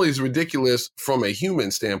it not only is ridiculous from a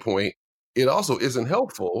human standpoint, it also isn't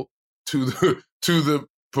helpful to the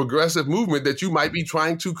progressive movement that you might be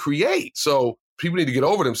trying to create. So people need to get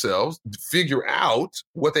over themselves, figure out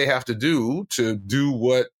what they have to do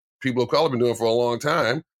what people of color have been doing for a long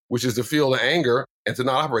time, which is to feel the anger and to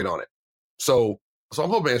not operate on it. So I'm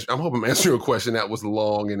hoping I'm answering your question. That was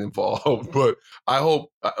long and involved, but I hope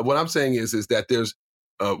what I'm saying is that there's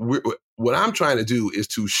what I'm trying to do is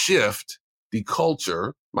to shift the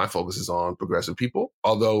culture. My focus is on progressive people,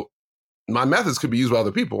 although my methods could be used by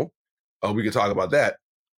other people. We could talk about that.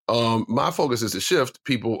 My focus is to shift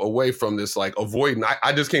people away from this like avoiding.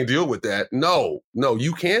 I just can't deal with that. No,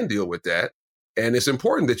 you can deal with that. And it's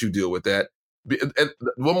important that you deal with that. And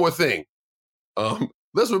one more thing.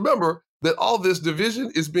 Let's remember that all this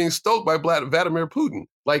division is being stoked by Vladimir Putin.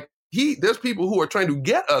 Like there's people who are trying to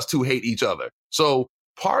get us to hate each other. So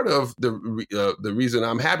part of the reason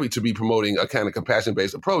I'm happy to be promoting a kind of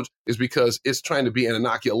compassion-based approach is because it's trying to be an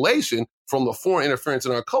inoculation from the foreign interference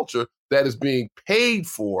in our culture that is being paid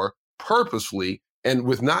for purposefully and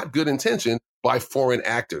with not good intention by foreign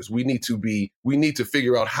actors. We need to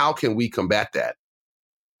figure out how can we combat that.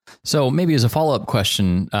 So maybe as a follow-up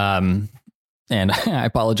question, and I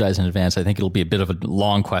apologize in advance, I think it'll be a bit of a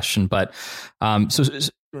long question, but so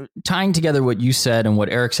tying together what you said and what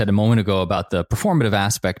Eric said a moment ago about the performative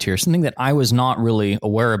aspect here, something that I was not really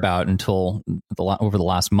aware about until over the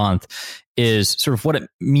last month is sort of what it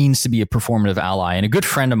means to be a performative ally. And a good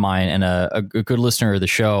friend of mine and a good listener of the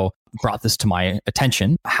show brought this to my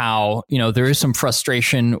attention, how, there is some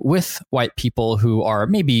frustration with white people who are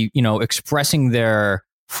maybe, expressing their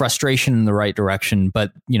frustration in the right direction,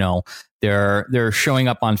 but, they're showing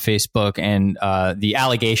up on Facebook and the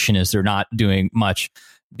allegation is they're not doing much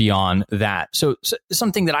beyond that. So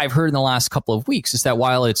something that I've heard in the last couple of weeks is that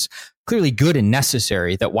while it's clearly good and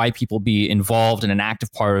necessary that white people be involved in an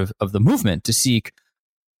active part of the movement to seek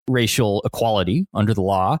racial equality under the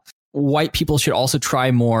law, white people should also try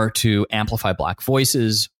more to amplify Black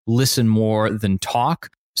voices, listen more than talk.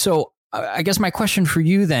 So I guess my question for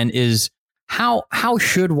you then is, how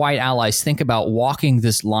should white allies think about walking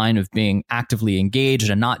this line of being actively engaged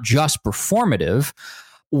and not just performative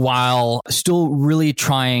while still really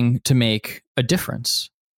trying to make a difference?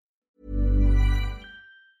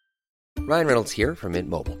 Ryan Reynolds here from Mint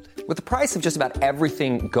Mobile. With the price of just about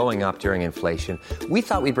everything going up during inflation, we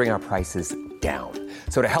thought we'd bring our prices down.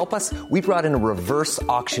 So to help us, we brought in a reverse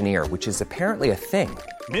auctioneer, which is apparently a thing.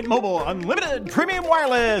 Mint Mobile Unlimited Premium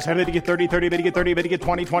Wireless. How to get 30, 30, bit to get 30, bit to get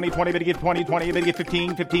 20, 20, 20, bit to get 20, 20, bit to get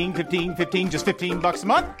 15, 15, 15, 15, just $15 a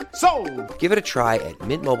month? Sold! Give it a try at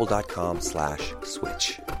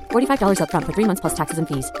mintmobile.com/switch. $45 up front for 3 months plus taxes and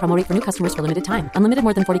fees. Promo rate for new customers for limited time. Unlimited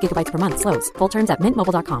more than 40 gigabytes per month. Slows full terms at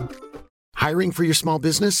mintmobile.com. Hiring for your small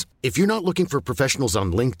business? If you're not looking for professionals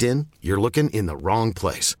on LinkedIn, you're looking in the wrong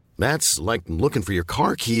place. That's like looking for your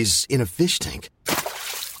car keys in a fish tank.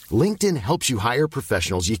 LinkedIn helps you hire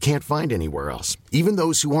professionals you can't find anywhere else, even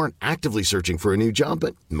those who aren't actively searching for a new job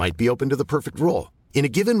but might be open to the perfect role. In a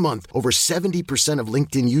given month, over 70% of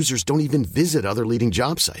LinkedIn users don't even visit other leading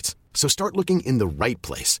job sites. So start looking in the right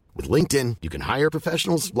place. With LinkedIn, you can hire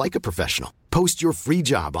professionals like a professional. Post your free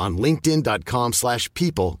job on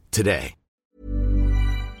linkedin.com/people today.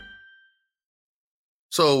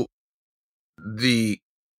 So the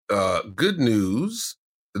good news,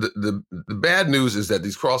 the bad news is that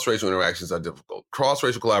these cross-racial interactions are difficult.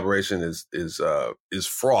 Cross-racial collaboration is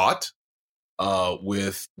fraught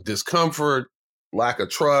with discomfort, lack of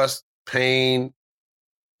trust, pain,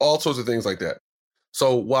 all sorts of things like that.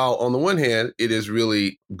 So while on the one hand, it is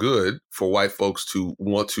really good for white folks to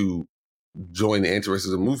want to join the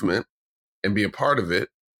anti-racism movement and be a part of it,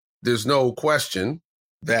 there's no question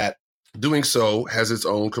that doing so has its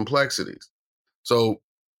own complexities. So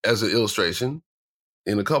as an illustration,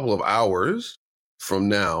 in a couple of hours from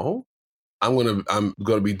now, I'm going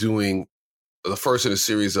to be doing the first in a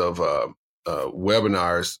series of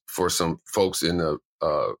webinars for some folks in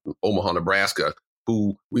Omaha, Nebraska,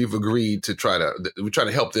 who we've agreed to try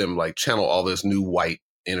to help them like channel all this new white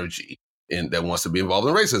energy that wants to be involved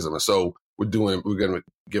in racism. And so we're going to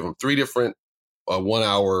give them 3 different 1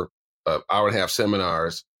 hour, hour and a half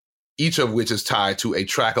seminars, each of which is tied to a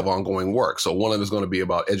track of ongoing work. So one of them is going to be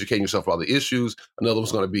about educating yourself about the issues. Another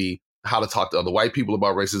one's going to be how to talk to other white people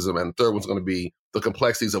about racism. And the third one's going to be the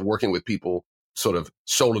complexities of working with people sort of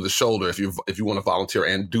shoulder to shoulder if you want to volunteer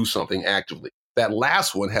and do something actively. That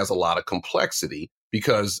last one has a lot of complexity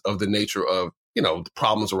because of the nature of, the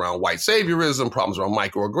problems around white saviorism, problems around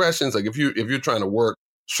microaggressions. Like if you're trying to work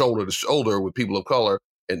shoulder to shoulder with people of color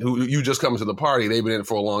and who you just come to the party, they've been in it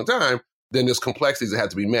for a long time, then there's complexities that have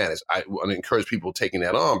to be managed. I want to encourage people taking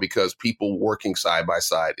that on because people working side by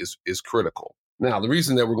side is critical. Now, the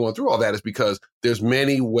reason that we're going through all that is because there's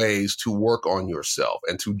many ways to work on yourself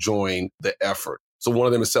and to join the effort. So one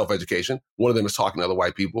of them is self-education. One of them is talking to other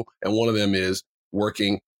white people. And one of them is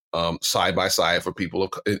working side by side with people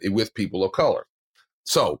of color.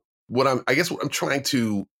 So what I'm trying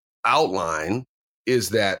to outline is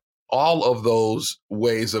that all of those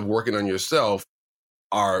ways of working on yourself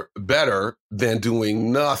are better than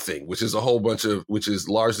doing nothing, which is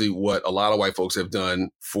largely what a lot of white folks have done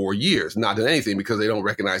for years, not done anything because they don't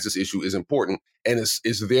recognize this issue is important. And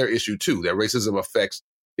it's their issue too, that racism affects,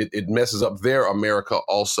 it messes up their America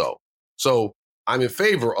also. So I'm in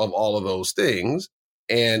favor of all of those things.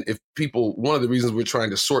 And if people, one of the reasons we're trying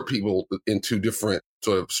to sort people into different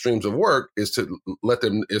sort of streams of work is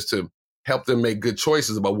to help them make good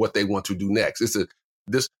choices about what they want to do next.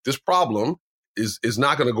 This problem is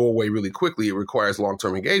not going to go away really quickly. It requires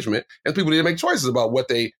long-term engagement, and people need to make choices about what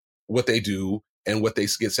they do and what they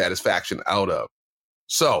get satisfaction out of.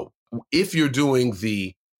 So if you're doing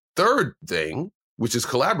the third thing, which is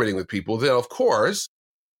collaborating with people, then of course,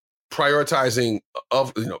 prioritizing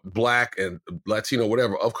of Black and Latino,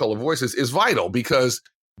 whatever, of color voices is vital, because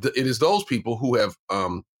it is those people who have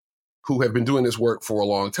been doing this work for a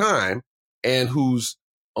long time, and whose,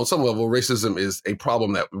 on some level, racism is a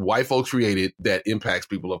problem that white folks created that impacts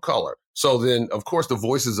people of color. So then, of course, the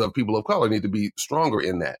voices of people of color need to be stronger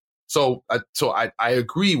in that. So I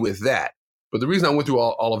agree with that. But the reason I went through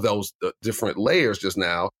all of those different layers just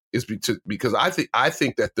now is because I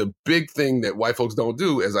think that the big thing that white folks don't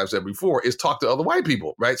do, as I've said before, is talk to other white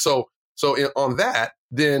people, right? So on that,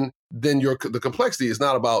 then the complexity is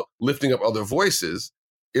not about lifting up other voices.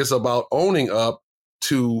 It's about owning up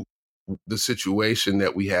to the situation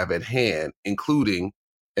that we have at hand, including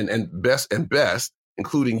and best,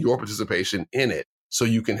 including your participation in it, so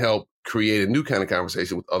you can help create a new kind of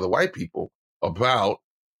conversation with other white people about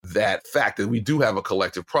that fact that we do have a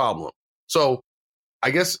collective problem. So I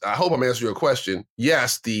hope I'm answering your question.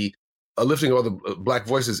 Yes, the lifting of other Black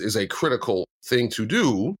voices is a critical thing to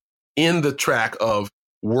do in the track of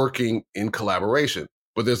working in collaboration.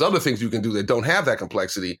 But there's other things you can do that don't have that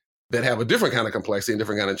complexity, that have a different kind of complexity and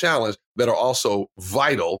different kind of challenge, that are also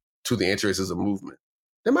vital to the anti-racism movement.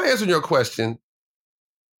 Am I answering your question?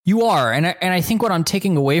 You are. And I think what I'm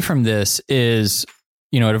taking away from this is,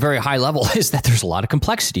 at a very high level, is that there's a lot of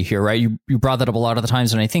complexity here, right? You brought that up a lot of the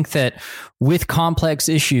times. And I think that with complex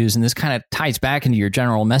issues, and this kind of ties back into your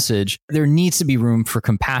general message, there needs to be room for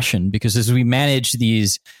compassion, because as we manage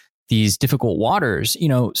these difficult waters,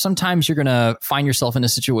 sometimes you're going to find yourself in a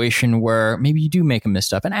situation where maybe you do make a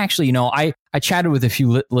misstep. And actually, I chatted with a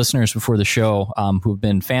few listeners before the show who have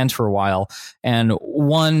been fans for a while. And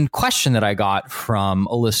one question that I got from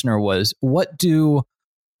a listener was, what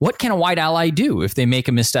can a white ally do if they make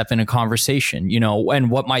a misstep in a conversation, and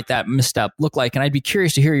what might that misstep look like? And I'd be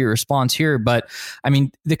curious to hear your response here. But I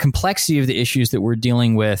mean, the complexity of the issues that we're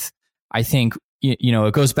dealing with, I think,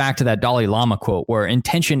 it goes back to that Dalai Lama quote, where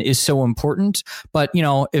intention is so important. But,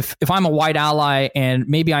 if I'm a white ally and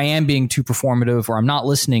maybe I am being too performative, or I'm not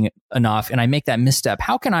listening enough, and I make that misstep,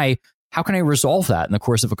 how can I resolve that in the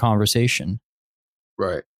course of a conversation?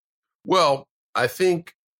 Right. Well, I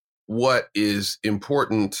think what is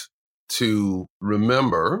important to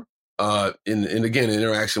remember in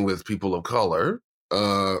interaction with people of color,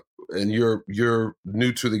 and you're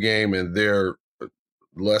new to the game and they're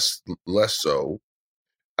less so.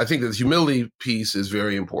 I think that the humility piece is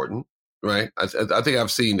very important, right? I think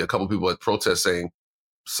I've seen a couple of people at protests saying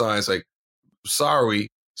signs like, sorry,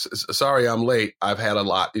 I'm late. I've had a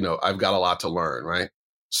lot, I've got a lot to learn, right?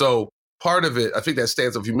 So part of it, I think that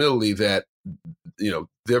stance of humility, that,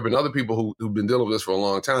 there have been other people who've been dealing with this for a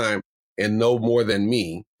long time and know more than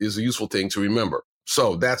me, is a useful thing to remember.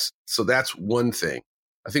 So that's one thing.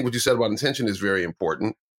 I think what you said about intention is very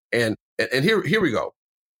important. And here we go.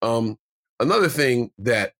 Another thing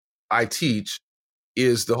that I teach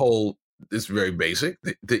is it's very basic,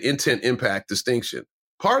 the intent impact distinction.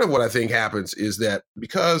 Part of what I think happens is that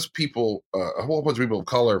because people, a whole bunch of people of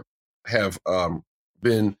color have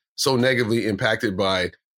been so negatively impacted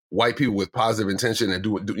by white people with positive intention and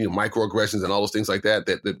do microaggressions and all those things like that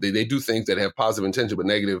they do things that have positive intention but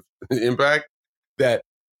negative impact, that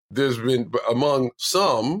there's been among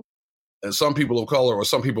some people of color, or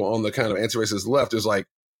some people on the kind of anti-racist left, is like,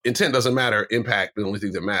 intent doesn't matter, impact the only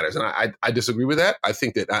thing that matters. And I disagree with that. I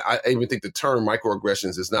think that I even think the term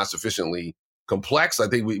microaggressions is not sufficiently complex. I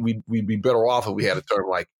think we'd be better off if we had a term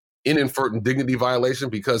like inadvertent dignity violation,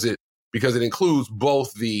 because it includes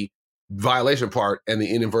both the violation part and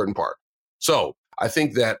the inadvertent part. So I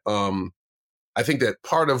think that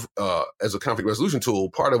part of as a conflict resolution tool,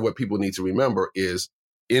 part of what people need to remember is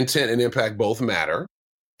intent and impact both matter.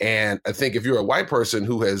 And I think if you're a white person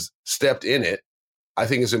who has stepped in it, I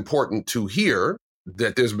think it's important to hear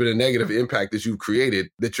that there's been a negative impact that you've created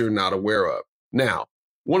that you're not aware of. Now,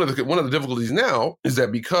 one of the difficulties now is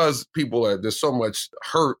that because there's so much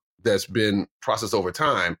hurt that's been processed over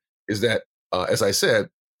time, is that, as I said,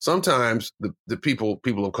 sometimes the people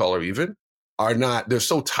of color even are not, they're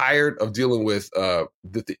so tired of dealing with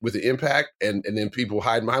the impact, and then people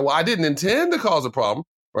hide behind, well, I didn't intend to cause a problem,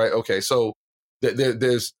 right? Okay, so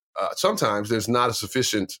there's sometimes there's not a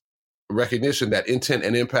sufficient recognition that intent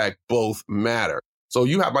and impact both matter. So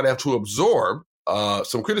you might have to absorb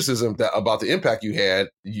some criticism about the impact you had,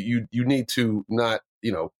 you need to not,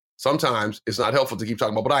 sometimes it's not helpful to keep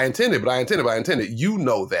talking about, but I intended. You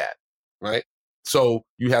know that, right? So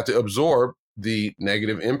you have to absorb the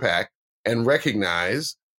negative impact and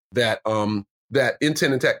recognize that that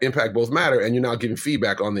intent and impact both matter, and you're now giving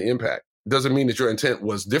feedback on the impact. It doesn't mean that your intent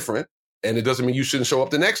was different, and it doesn't mean you shouldn't show up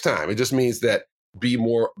the next time. It just means that be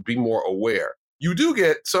more aware. You do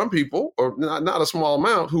get some people, or not a small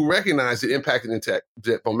amount, who recognize that impact and intent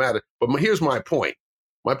don't matter. But here's my point.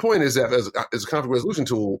 My point is that as a conflict resolution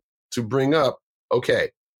tool to bring up, okay,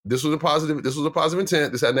 this was a positive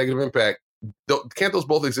intent, this had negative impact. Can't those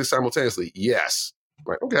both exist simultaneously? Yes.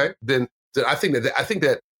 Right. Okay. Then I think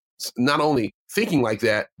that not only thinking like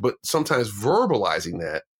that, but sometimes verbalizing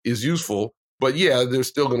that is useful. But yeah, there's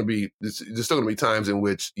still going to be times in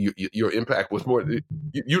which your impact was more.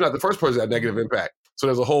 You're not the first person to have negative impact. So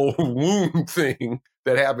there's a whole wound thing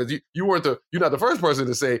that happens. You're not the first person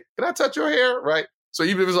to say, "Can I touch your hair?" Right. So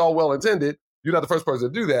even if it's all well intended, you're not the first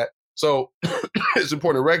person to do that. So it's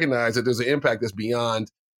important to recognize that there's an impact that's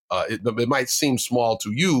beyond. It might seem small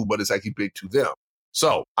to you, but it's actually big to them.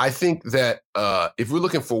 So I think that if we're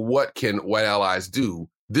looking for what can white allies do,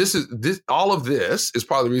 all of this is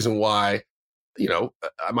part of the reason why.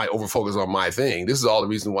 I might overfocus on my thing. This is all the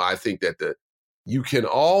reason why I think that you can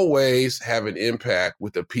always have an impact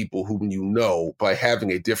with the people whom you know by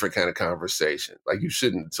having a different kind of conversation. Like you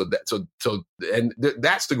shouldn't.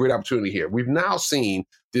 That's the great opportunity here. We've now seen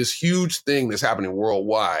this huge thing that's happening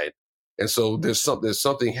worldwide, and so there's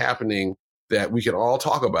something happening that we can all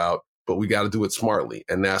talk about, but we got to do it smartly,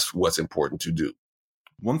 and that's what's important to do.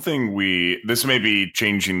 One thing this may be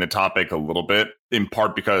changing the topic a little bit, in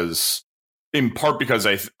part because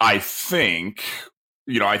I think,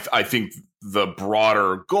 I think the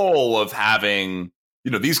broader goal of having,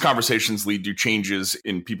 these conversations lead to changes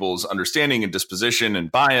in people's understanding and disposition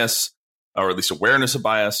and bias, or at least awareness of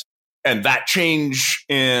bias. And that change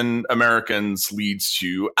in Americans leads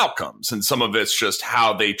to outcomes. And some of it's just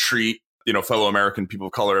how they treat, fellow American people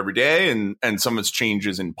of color every day. And some of it's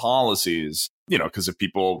changes in policies, because if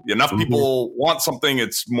enough people want something,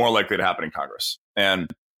 it's more likely to happen in Congress.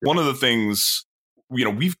 And one of the things,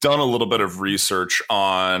 we've done a little bit of research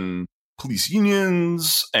on police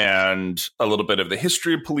unions and a little bit of the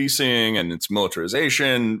history of policing and its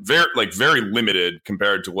militarization, very limited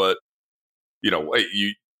compared to what,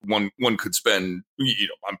 one could spend,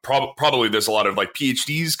 I'm probably there's a lot of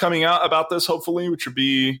PhDs coming out about this, hopefully, which would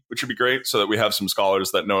be great, so that we have some scholars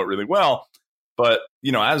that know it really well. But,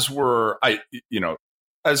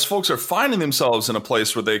 as folks are finding themselves in a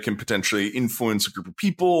place where they can potentially influence a group of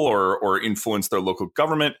people or influence their local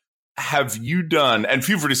government, have you done, and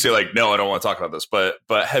feel free to say no, I don't want to talk about this, but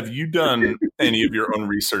have you done any of your own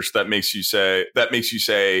research that makes you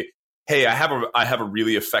say, hey, I have a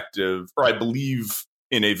really effective, or I believe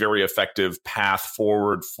in a very effective path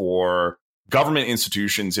forward for government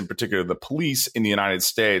institutions, in particular the police in the United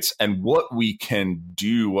States, and what we can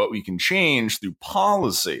do, what we can change through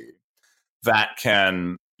policy that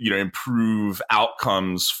can, improve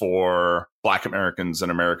outcomes for Black Americans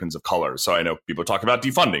and Americans of color. So I know people talk about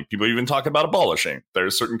defunding. People even talk about abolishing.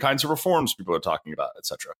 There's certain kinds of reforms people are talking about, et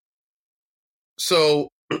cetera. So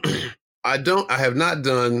I have not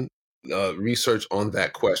done research on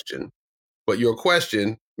that question, but your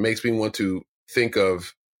question makes me want to think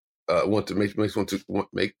of,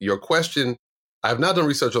 make your question. I have not done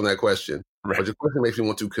research on that question, right. But your question makes me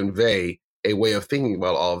want to convey a way of thinking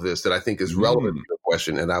about all of this that I think is relevant to your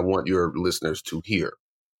question, and I want your listeners to hear.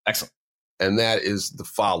 Excellent. And that is the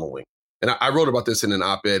following. And I wrote about this in an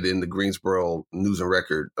op-ed in the Greensboro News and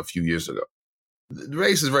Record a few years ago. The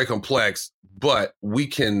race is very complex, but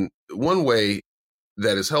one way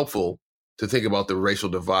that is helpful to think about the racial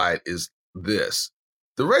divide is this.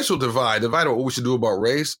 The racial divide of what we should do about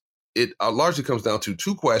race, it largely comes down to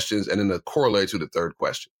two questions and then a corollary to the third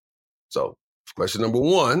question. So question number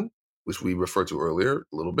one, which we referred to earlier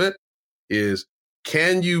a little bit, is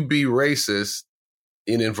can you be racist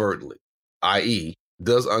inadvertently? i.e.,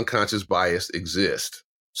 does unconscious bias exist?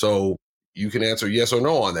 So you can answer yes or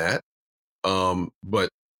no on that. But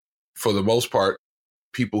for the most part,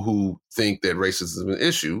 people who think that racism is an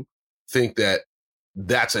issue think that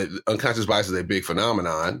unconscious bias is a big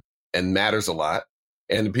phenomenon and matters a lot.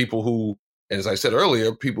 And the people who, as I said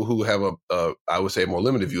earlier, people who have I would say, a more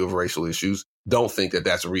limited view of racial issues don't think that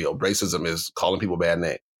that's real. Racism is calling people bad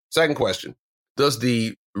names. Second question, does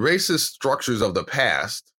the racist structures of the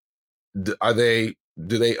past, do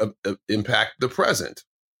they impact the present?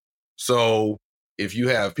 So if you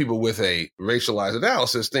have people with a racialized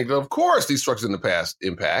analysis think, of course, these structures in the past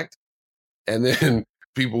impact. And then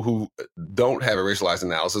people who don't have a racialized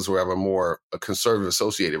analysis or have a conservative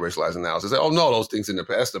associated racialized analysis say, oh, no, those things in the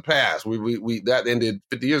past, the past. We that ended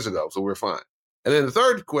 50 years ago, so we're fine. And then the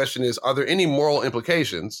third question is, are there any moral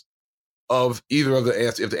implications of either of the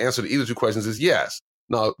answer? If the answer to either two questions is yes.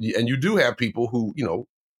 Now, and you do have people who,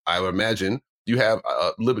 I would imagine you have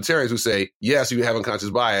libertarians who say, yes, you have unconscious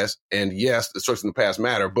bias, and yes, the structures in the past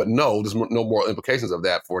matter, but no, there's no moral implications of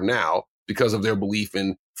that for now because of their belief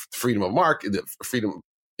in freedom of market,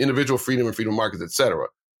 individual freedom and freedom of markets, et cetera.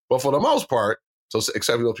 But for the most part, so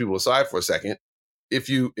accepting those people aside for a second,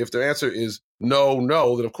 if their answer is no,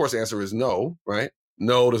 then of course the answer is no, right?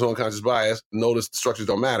 No, there's no unconscious bias. No, the structures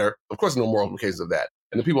don't matter. Of course, there's no moral implications of that.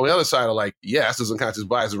 And the people on the other side are like, yes, there's unconscious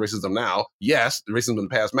bias and racism now. Yes, the racism in the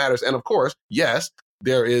past matters. And of course, yes,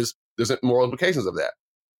 there's moral implications of that.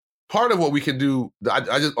 Part of what we can do,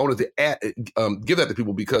 I just wanted to give that to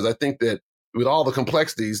people because I think that with all the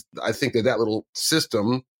complexities, I think that little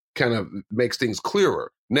system kind of makes things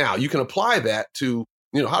clearer. Now, you can apply that to,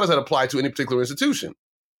 how does that apply to any particular institution?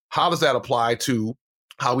 How does that apply to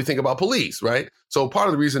how we think about police, right? So part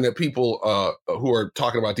of the reason that people who are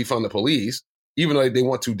talking about defund the police, even though they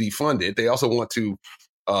want to defund it, they also want to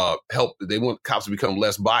help. They want cops to become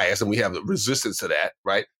less biased, and we have the resistance to that,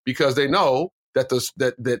 right? Because they know that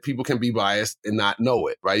that people can be biased and not know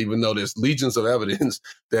it, right? Even though there's legions of evidence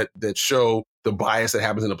that show the bias that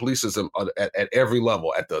happens in the police system at every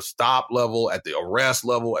level, at the stop level, at the arrest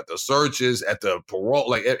level, at the searches, at the parole,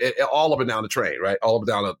 like all up and down the train, right? All up and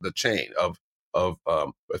down the chain of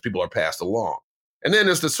as people are passed along. And then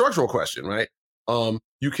there's the structural question, right?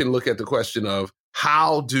 You can look at the question of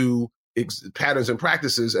how do patterns and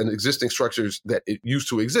practices and existing structures that it used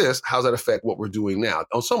to exist, how does that affect what we're doing now?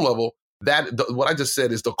 On some level, what I just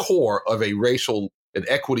said is the core of a racial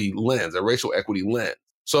equity lens.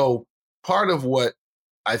 So part of what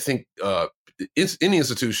I think any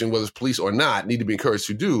institution, whether it's police or not, need to be encouraged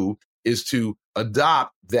to do is to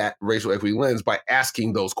adopt that racial equity lens by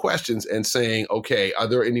asking those questions and saying, okay, are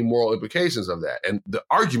there any moral implications of that? And the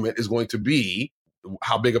argument is going to be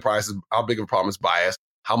how big of a problem is bias,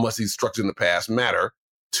 how much these structures in the past matter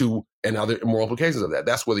to, and other moral implications of that.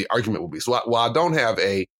 That's where the argument will be. So while I don't have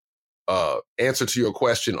a answer to your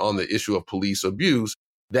question on the issue of police abuse,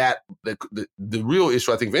 that the real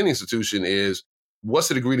issue, I think, of any institution is what's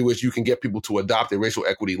the degree to which you can get people to adopt a racial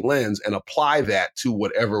equity lens and apply that to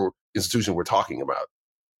whatever institution we're talking about.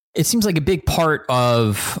 It seems like a big part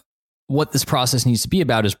of what this process needs to be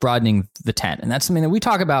about is broadening the tent. And that's something that we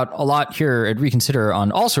talk about a lot here at Reconsider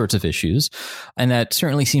on all sorts of issues. And that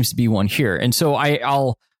certainly seems to be one here. And so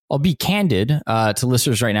I'll be candid to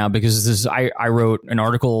listeners right now, because I wrote an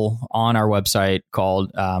article on our website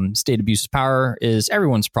called State Abuse of Power is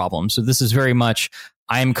Everyone's Problem. So this is very much,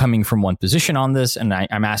 I'm coming from one position on this, and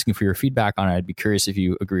I'm asking for your feedback on it. I'd be curious if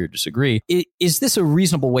you agree or disagree. Is this a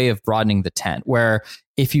reasonable way of broadening the tent, where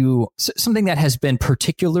something that has been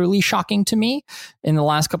particularly shocking to me in the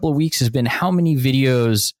last couple of weeks has been how many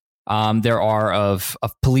videos there are of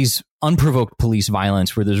unprovoked police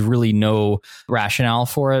violence where there's really no rationale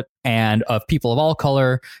for it, and of people of all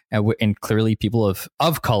color, and clearly people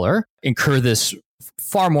of color incur this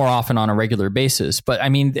far more often on a regular basis. But I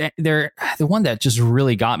mean, the one that just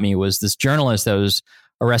really got me was this journalist that was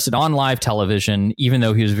arrested on live television, even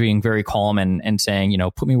though he was being very calm and saying,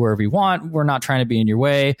 put me wherever you want. We're not trying to be in your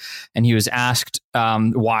way. And he was asked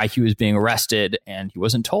why he was being arrested, and he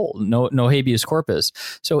wasn't told. No habeas corpus.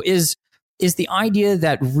 So is the idea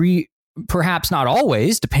that perhaps not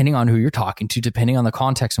always, depending on who you're talking to, depending on the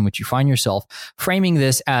context in which you find yourself, framing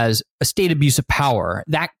this as a state abuse of power,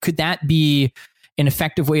 could that be an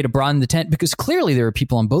effective way to broaden the tent? Because clearly there are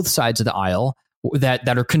people on both sides of the aisle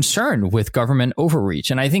that are concerned with government overreach.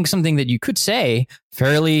 And I think something that you could say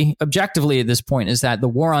fairly objectively at this point is that the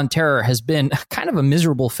war on terror has been kind of a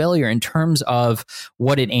miserable failure in terms of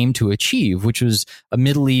what it aimed to achieve, which was a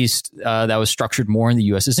Middle East that was structured more in the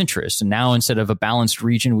U.S.'s interest. And now, instead of a balanced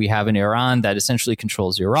region, we have an Iran that essentially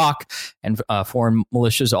controls Iraq and foreign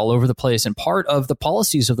militias all over the place. And part of the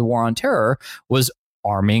policies of the war on terror was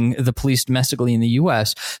arming the police domestically in the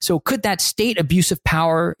U.S. So could that state abuse of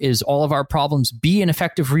power is all of our problems be an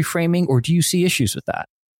effective reframing, or do you see issues with that?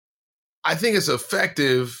 I think it's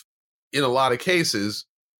effective in a lot of cases,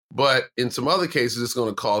 but in some other cases, it's going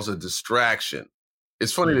to cause a distraction.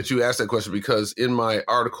 It's funny that you asked that question, because in my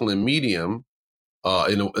article in Medium,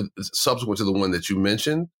 subsequent to the one that you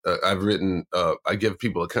mentioned, I've written, I give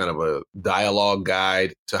people a kind of a dialogue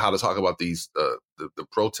guide to how to talk about these, the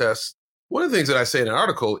protests. One of the things that I say in an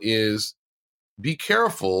article is be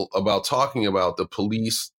careful about talking about the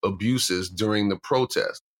police abuses during the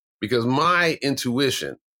protest, because my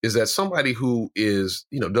intuition, is that somebody who is,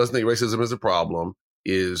 doesn't think racism is a problem,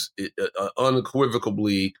 is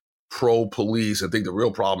unequivocally pro-police, and think the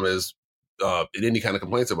real problem is in any kind of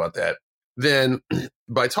complaints about that, then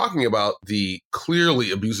by talking about the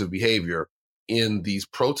clearly abusive behavior in these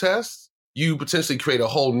protests, you potentially create a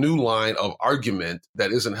whole new line of argument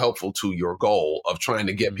that isn't helpful to your goal of trying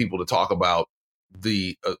to get people to talk about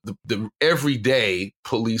the everyday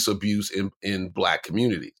police abuse in Black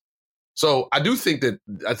communities. So I think that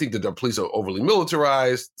the police are overly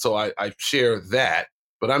militarized. So I share that,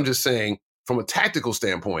 but I'm just saying from a tactical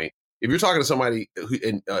standpoint, if you're talking to somebody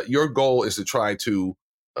and your goal is to try to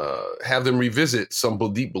have them revisit some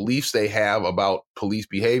deep beliefs they have about police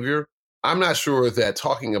behavior, I'm not sure that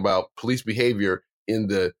talking about police behavior in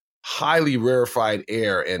the highly rarefied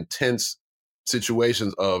air and tense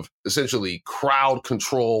situations of essentially crowd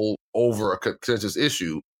control over a contentious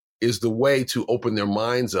issue is the way to open their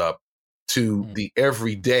minds up to the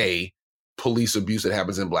everyday police abuse that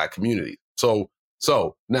happens in Black communities. So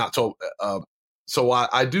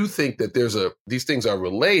I do think that these things are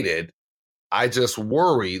related. I just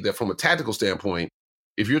worry that from a tactical standpoint,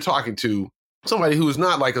 if you're talking to somebody who is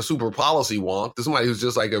not like a super policy wonk, to somebody who's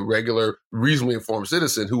just like a regular, reasonably informed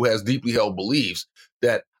citizen who has deeply held beliefs,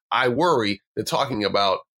 that I worry that talking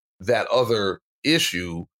about that other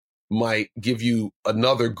issue might give you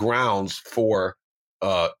another grounds for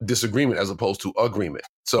disagreement as opposed to agreement.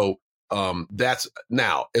 So that's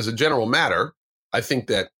now, as a general matter, I think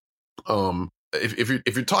that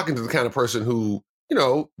if you're talking to the kind of person who,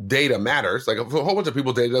 data matters, like for a whole bunch of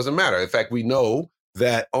people, data doesn't matter. In fact, we know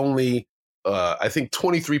that only I think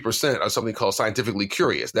 23% are something called scientifically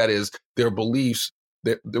curious. That is, their beliefs,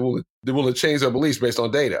 that they will change their beliefs based on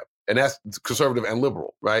data. And that's conservative and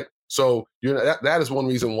liberal, right? So that is one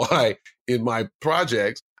reason why in my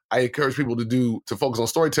projects, I encourage people to focus on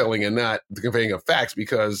storytelling and not the conveying of facts,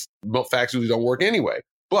 because facts usually don't work anyway.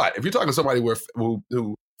 But if you're talking to somebody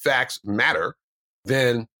who facts matter,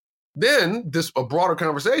 then a broader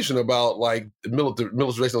conversation about like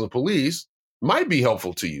militarization of the police might be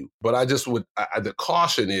helpful to you. But the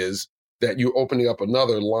caution is that you're opening up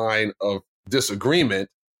another line of disagreement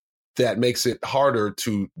that makes it harder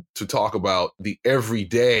to talk about the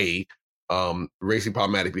everyday racially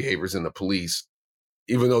problematic behaviors in the police,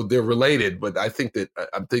 even though they're related. But I think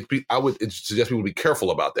I would suggest people be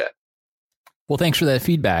careful about that. Well, thanks for that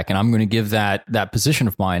feedback. And I'm going to give that position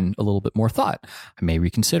of mine a little bit more thought. I may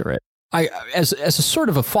reconsider it. As a sort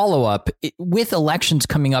of a follow-up, with elections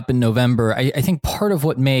coming up in November, I think part of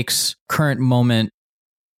what makes current moment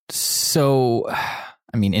so,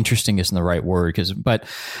 interesting isn't the right word, but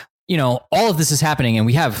all of this is happening and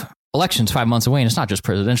we have elections 5 months away, and it's not just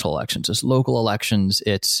presidential elections, it's local elections,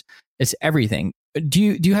 it's everything.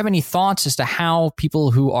 Do you have any thoughts as to how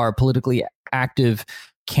people who are politically active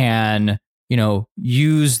can,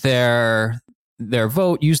 use their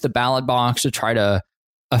vote, use the ballot box to try to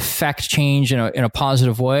affect change in a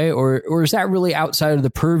positive way, or is that really outside of the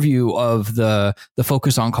purview of the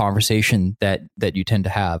focus on conversation that you tend to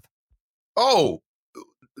have? Oh,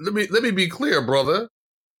 let me be clear, brother.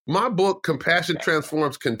 My book, Compassion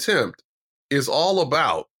Transforms Contempt, is all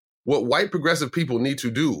about what white progressive people need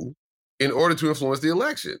to do in order to influence the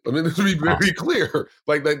election. Let's be very clear.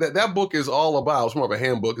 Like that book is all about, it's more of a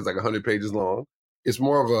handbook. It's like 100 pages long. It's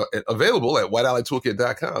more of available at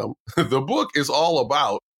whiteallytoolkit.com. The book is all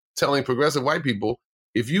about telling progressive white people,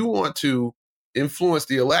 if you want to influence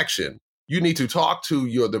the election, you need to talk to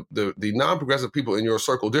the non-progressive people in your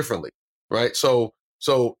circle differently, right? So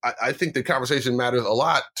I think the conversation matters a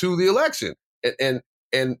lot to the election.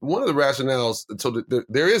 And one of the rationales, so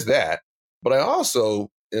there is that, but I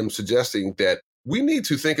also am suggesting that we need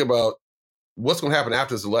to think about what's going to happen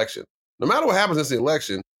after this election. No matter what happens in the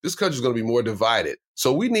election, this country is going to be more divided.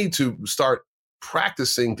 So we need to start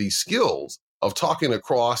practicing the skills of talking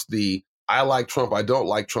across the I like Trump, I don't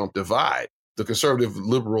like Trump divide, the conservative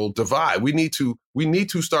liberal divide. We need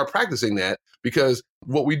to start practicing that, because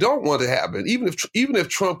what we don't want to happen, even if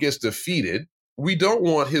Trump gets defeated, we don't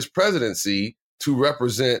want his presidency to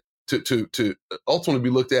represent to ultimately be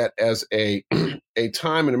looked at as a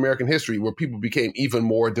time in American history where people became even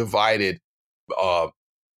more divided,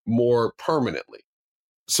 more permanently,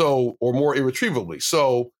 or more irretrievably.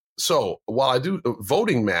 So while I do,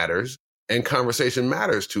 voting matters and conversation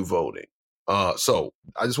matters to voting. So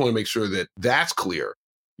I just want to make sure that that's clear.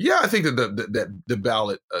 Yeah, I think that the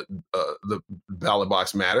ballot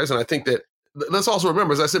box matters, and I think that let's also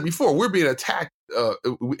remember, as I said before, we're being attacked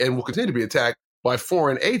and will continue to be attacked by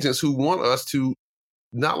foreign agents who want us to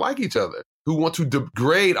not like each other, who want to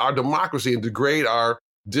degrade our democracy and degrade our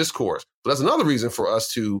discourse. So that's another reason for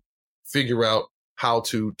us to figure out how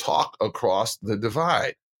to talk across the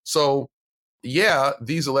divide. So, yeah,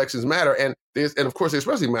 these elections matter. And of course, they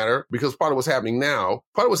especially matter because part of what's happening now,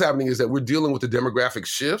 is that we're dealing with the demographic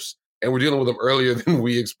shifts and we're dealing with them earlier than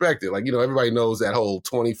we expected. Like, everybody knows that whole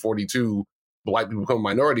 2042 Black people become a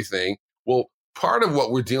minority thing. Well, part of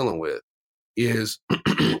what we're dealing with is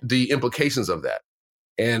the implications of that.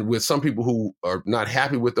 And with some people who are not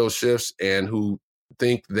happy with those shifts and who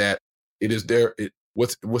think that it is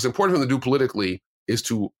what's important for them to do politically is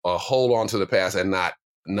to hold on to the past and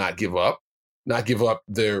not give up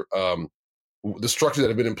their the structure that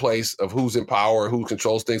have been in place of who's in power, who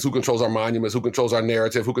controls things, who controls our monuments, who controls our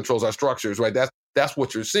narrative, who controls our structures, right? That's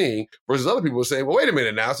what you're seeing. Versus other people are saying, well, wait a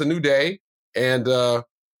minute now, it's a new day, and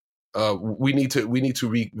we need to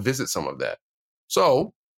revisit some of that.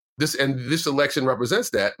 So this election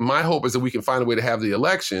represents that. My hope is that we can find a way to have the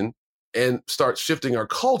election and start shifting our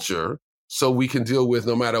culture so we can deal with,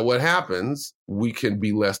 no matter what happens, we can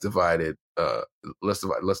be less divided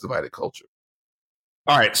culture.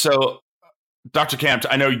 All right. So, Dr. Campt,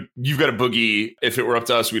 I know you've got a boogie. If it were up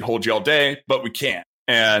to us, we'd hold you all day, but we can't.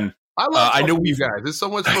 And I know you guys. It's so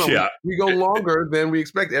much fun. Yeah. We go longer than we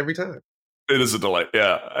expect every time. It is a delight.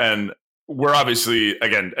 Yeah. And we're obviously,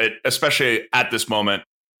 again, especially at this moment,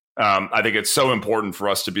 I think it's so important for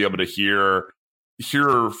us to be able to hear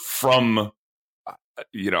from,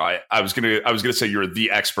 I was gonna say you're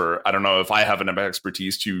the expert. I don't know if I have enough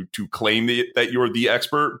expertise to claim that you're the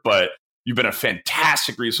expert, but you've been a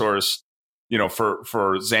fantastic resource, for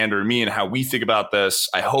Xander and me and how we think about this.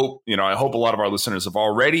 I hope a lot of our listeners have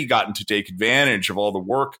already gotten to take advantage of all the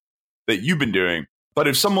work that you've been doing. But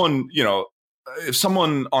if someone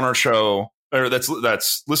on our show or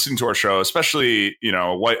that's listening to our show, especially,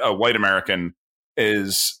 a white American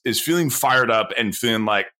is feeling fired up and feeling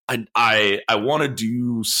like I want to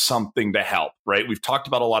do something to help, right? We've talked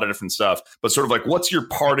about a lot of different stuff, but sort of like, what's your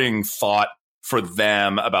parting thought for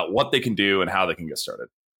them about what they can do and how they can get started?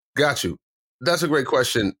 Got you. That's a great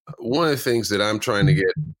question. One of the things that I'm trying to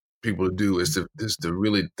get people to do is to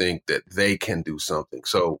really think that they can do something.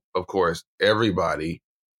 So, of course, everybody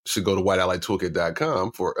should go to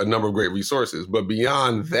whiteallytoolkit.com for a number of great resources. But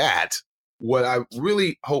beyond that, what I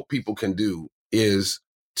really hope people can do is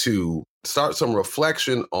to start some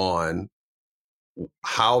reflection on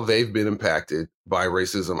how they've been impacted by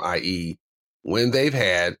racism, i.e., when they've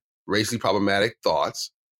had racially problematic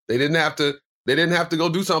thoughts. They didn't have to go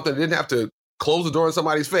do something. They didn't have to close the door in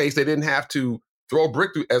somebody's face. They didn't have to throw a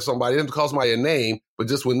brick at somebody. They didn't have to call somebody a name. But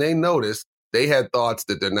just when they noticed, they had thoughts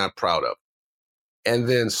that they're not proud of. And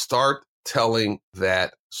then start telling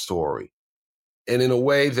that story. And in a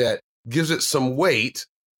way that gives it some weight,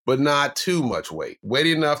 but not too much weight.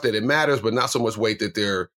 Weighty enough that it matters, but not so much weight that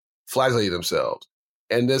they're flagellating themselves.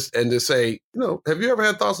 And to say, have you ever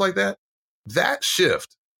had thoughts like that? That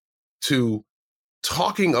shift to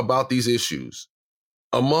talking about these issues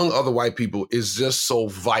among other white people is just so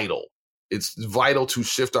vital. It's vital to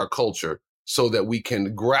shift our culture so that we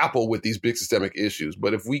can grapple with these big systemic issues.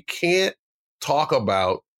 But if we can't talk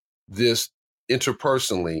about this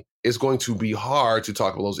interpersonally, it's going to be hard to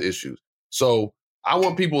talk about those issues. So I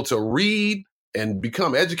want people to read and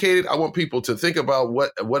become educated. I want people to think about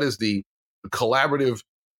what is the collaborative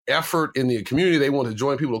effort in the community they want to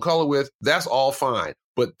join people of color with. That's all fine.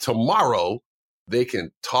 But tomorrow, they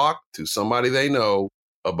can talk to somebody they know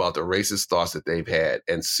about the racist thoughts that they've had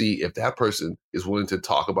and see if that person is willing to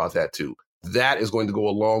talk about that too. That is going to go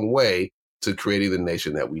a long way to creating the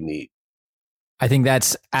nation that we need. I think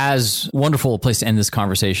that's as wonderful a place to end this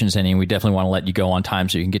conversation as any. We definitely want to let you go on time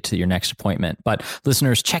so you can get to your next appointment. But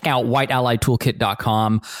listeners, check out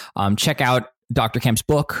whiteallytoolkit.com. Check out Dr. Campt's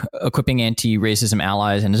book, Equipping Anti-Racism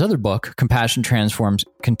Allies, and his other book, Compassion Transforms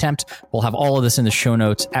Contempt. We'll have all of this in the show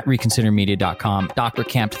notes at reconsidermedia.com. Dr.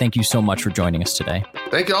 Campt, thank you so much for joining us today.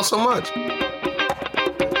 Thank you all so much.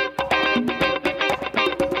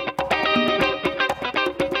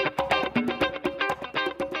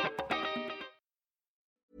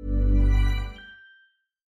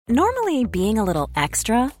 Normally, being a little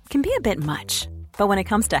extra can be a bit much. But when it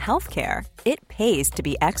comes to healthcare, it pays to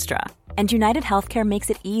be extra. And United Healthcare makes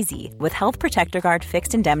it easy with Health Protector Guard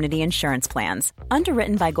fixed indemnity insurance plans.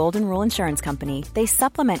 Underwritten by Golden Rule Insurance Company, they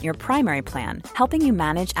supplement your primary plan, helping you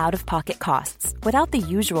manage out-of-pocket costs without the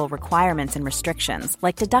usual requirements and restrictions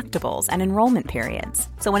like deductibles and enrollment periods.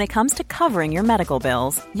 So when it comes to covering your medical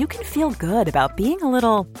bills, you can feel good about being a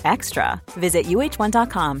little extra. Visit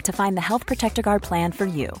UH1.com to find the Health Protector Guard plan for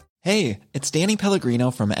you. Hey, it's Danny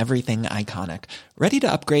Pellegrino from Everything Iconic. Ready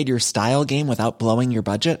to upgrade your style game without blowing your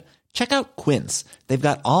budget? Check out Quince. They've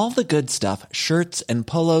got all the good stuff, shirts and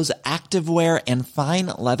polos, activewear, and fine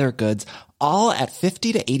leather goods, all at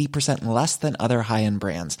 50 to 80% less than other high-end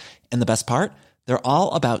brands. And the best part? They're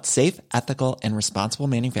all about safe, ethical, and responsible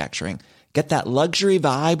manufacturing. Get that luxury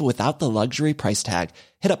vibe without the luxury price tag.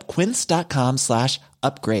 Hit up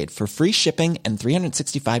quince.com/upgrade for free shipping and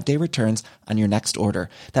 365-day returns on your next order.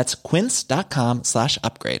 That's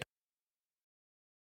quince.com/upgrade.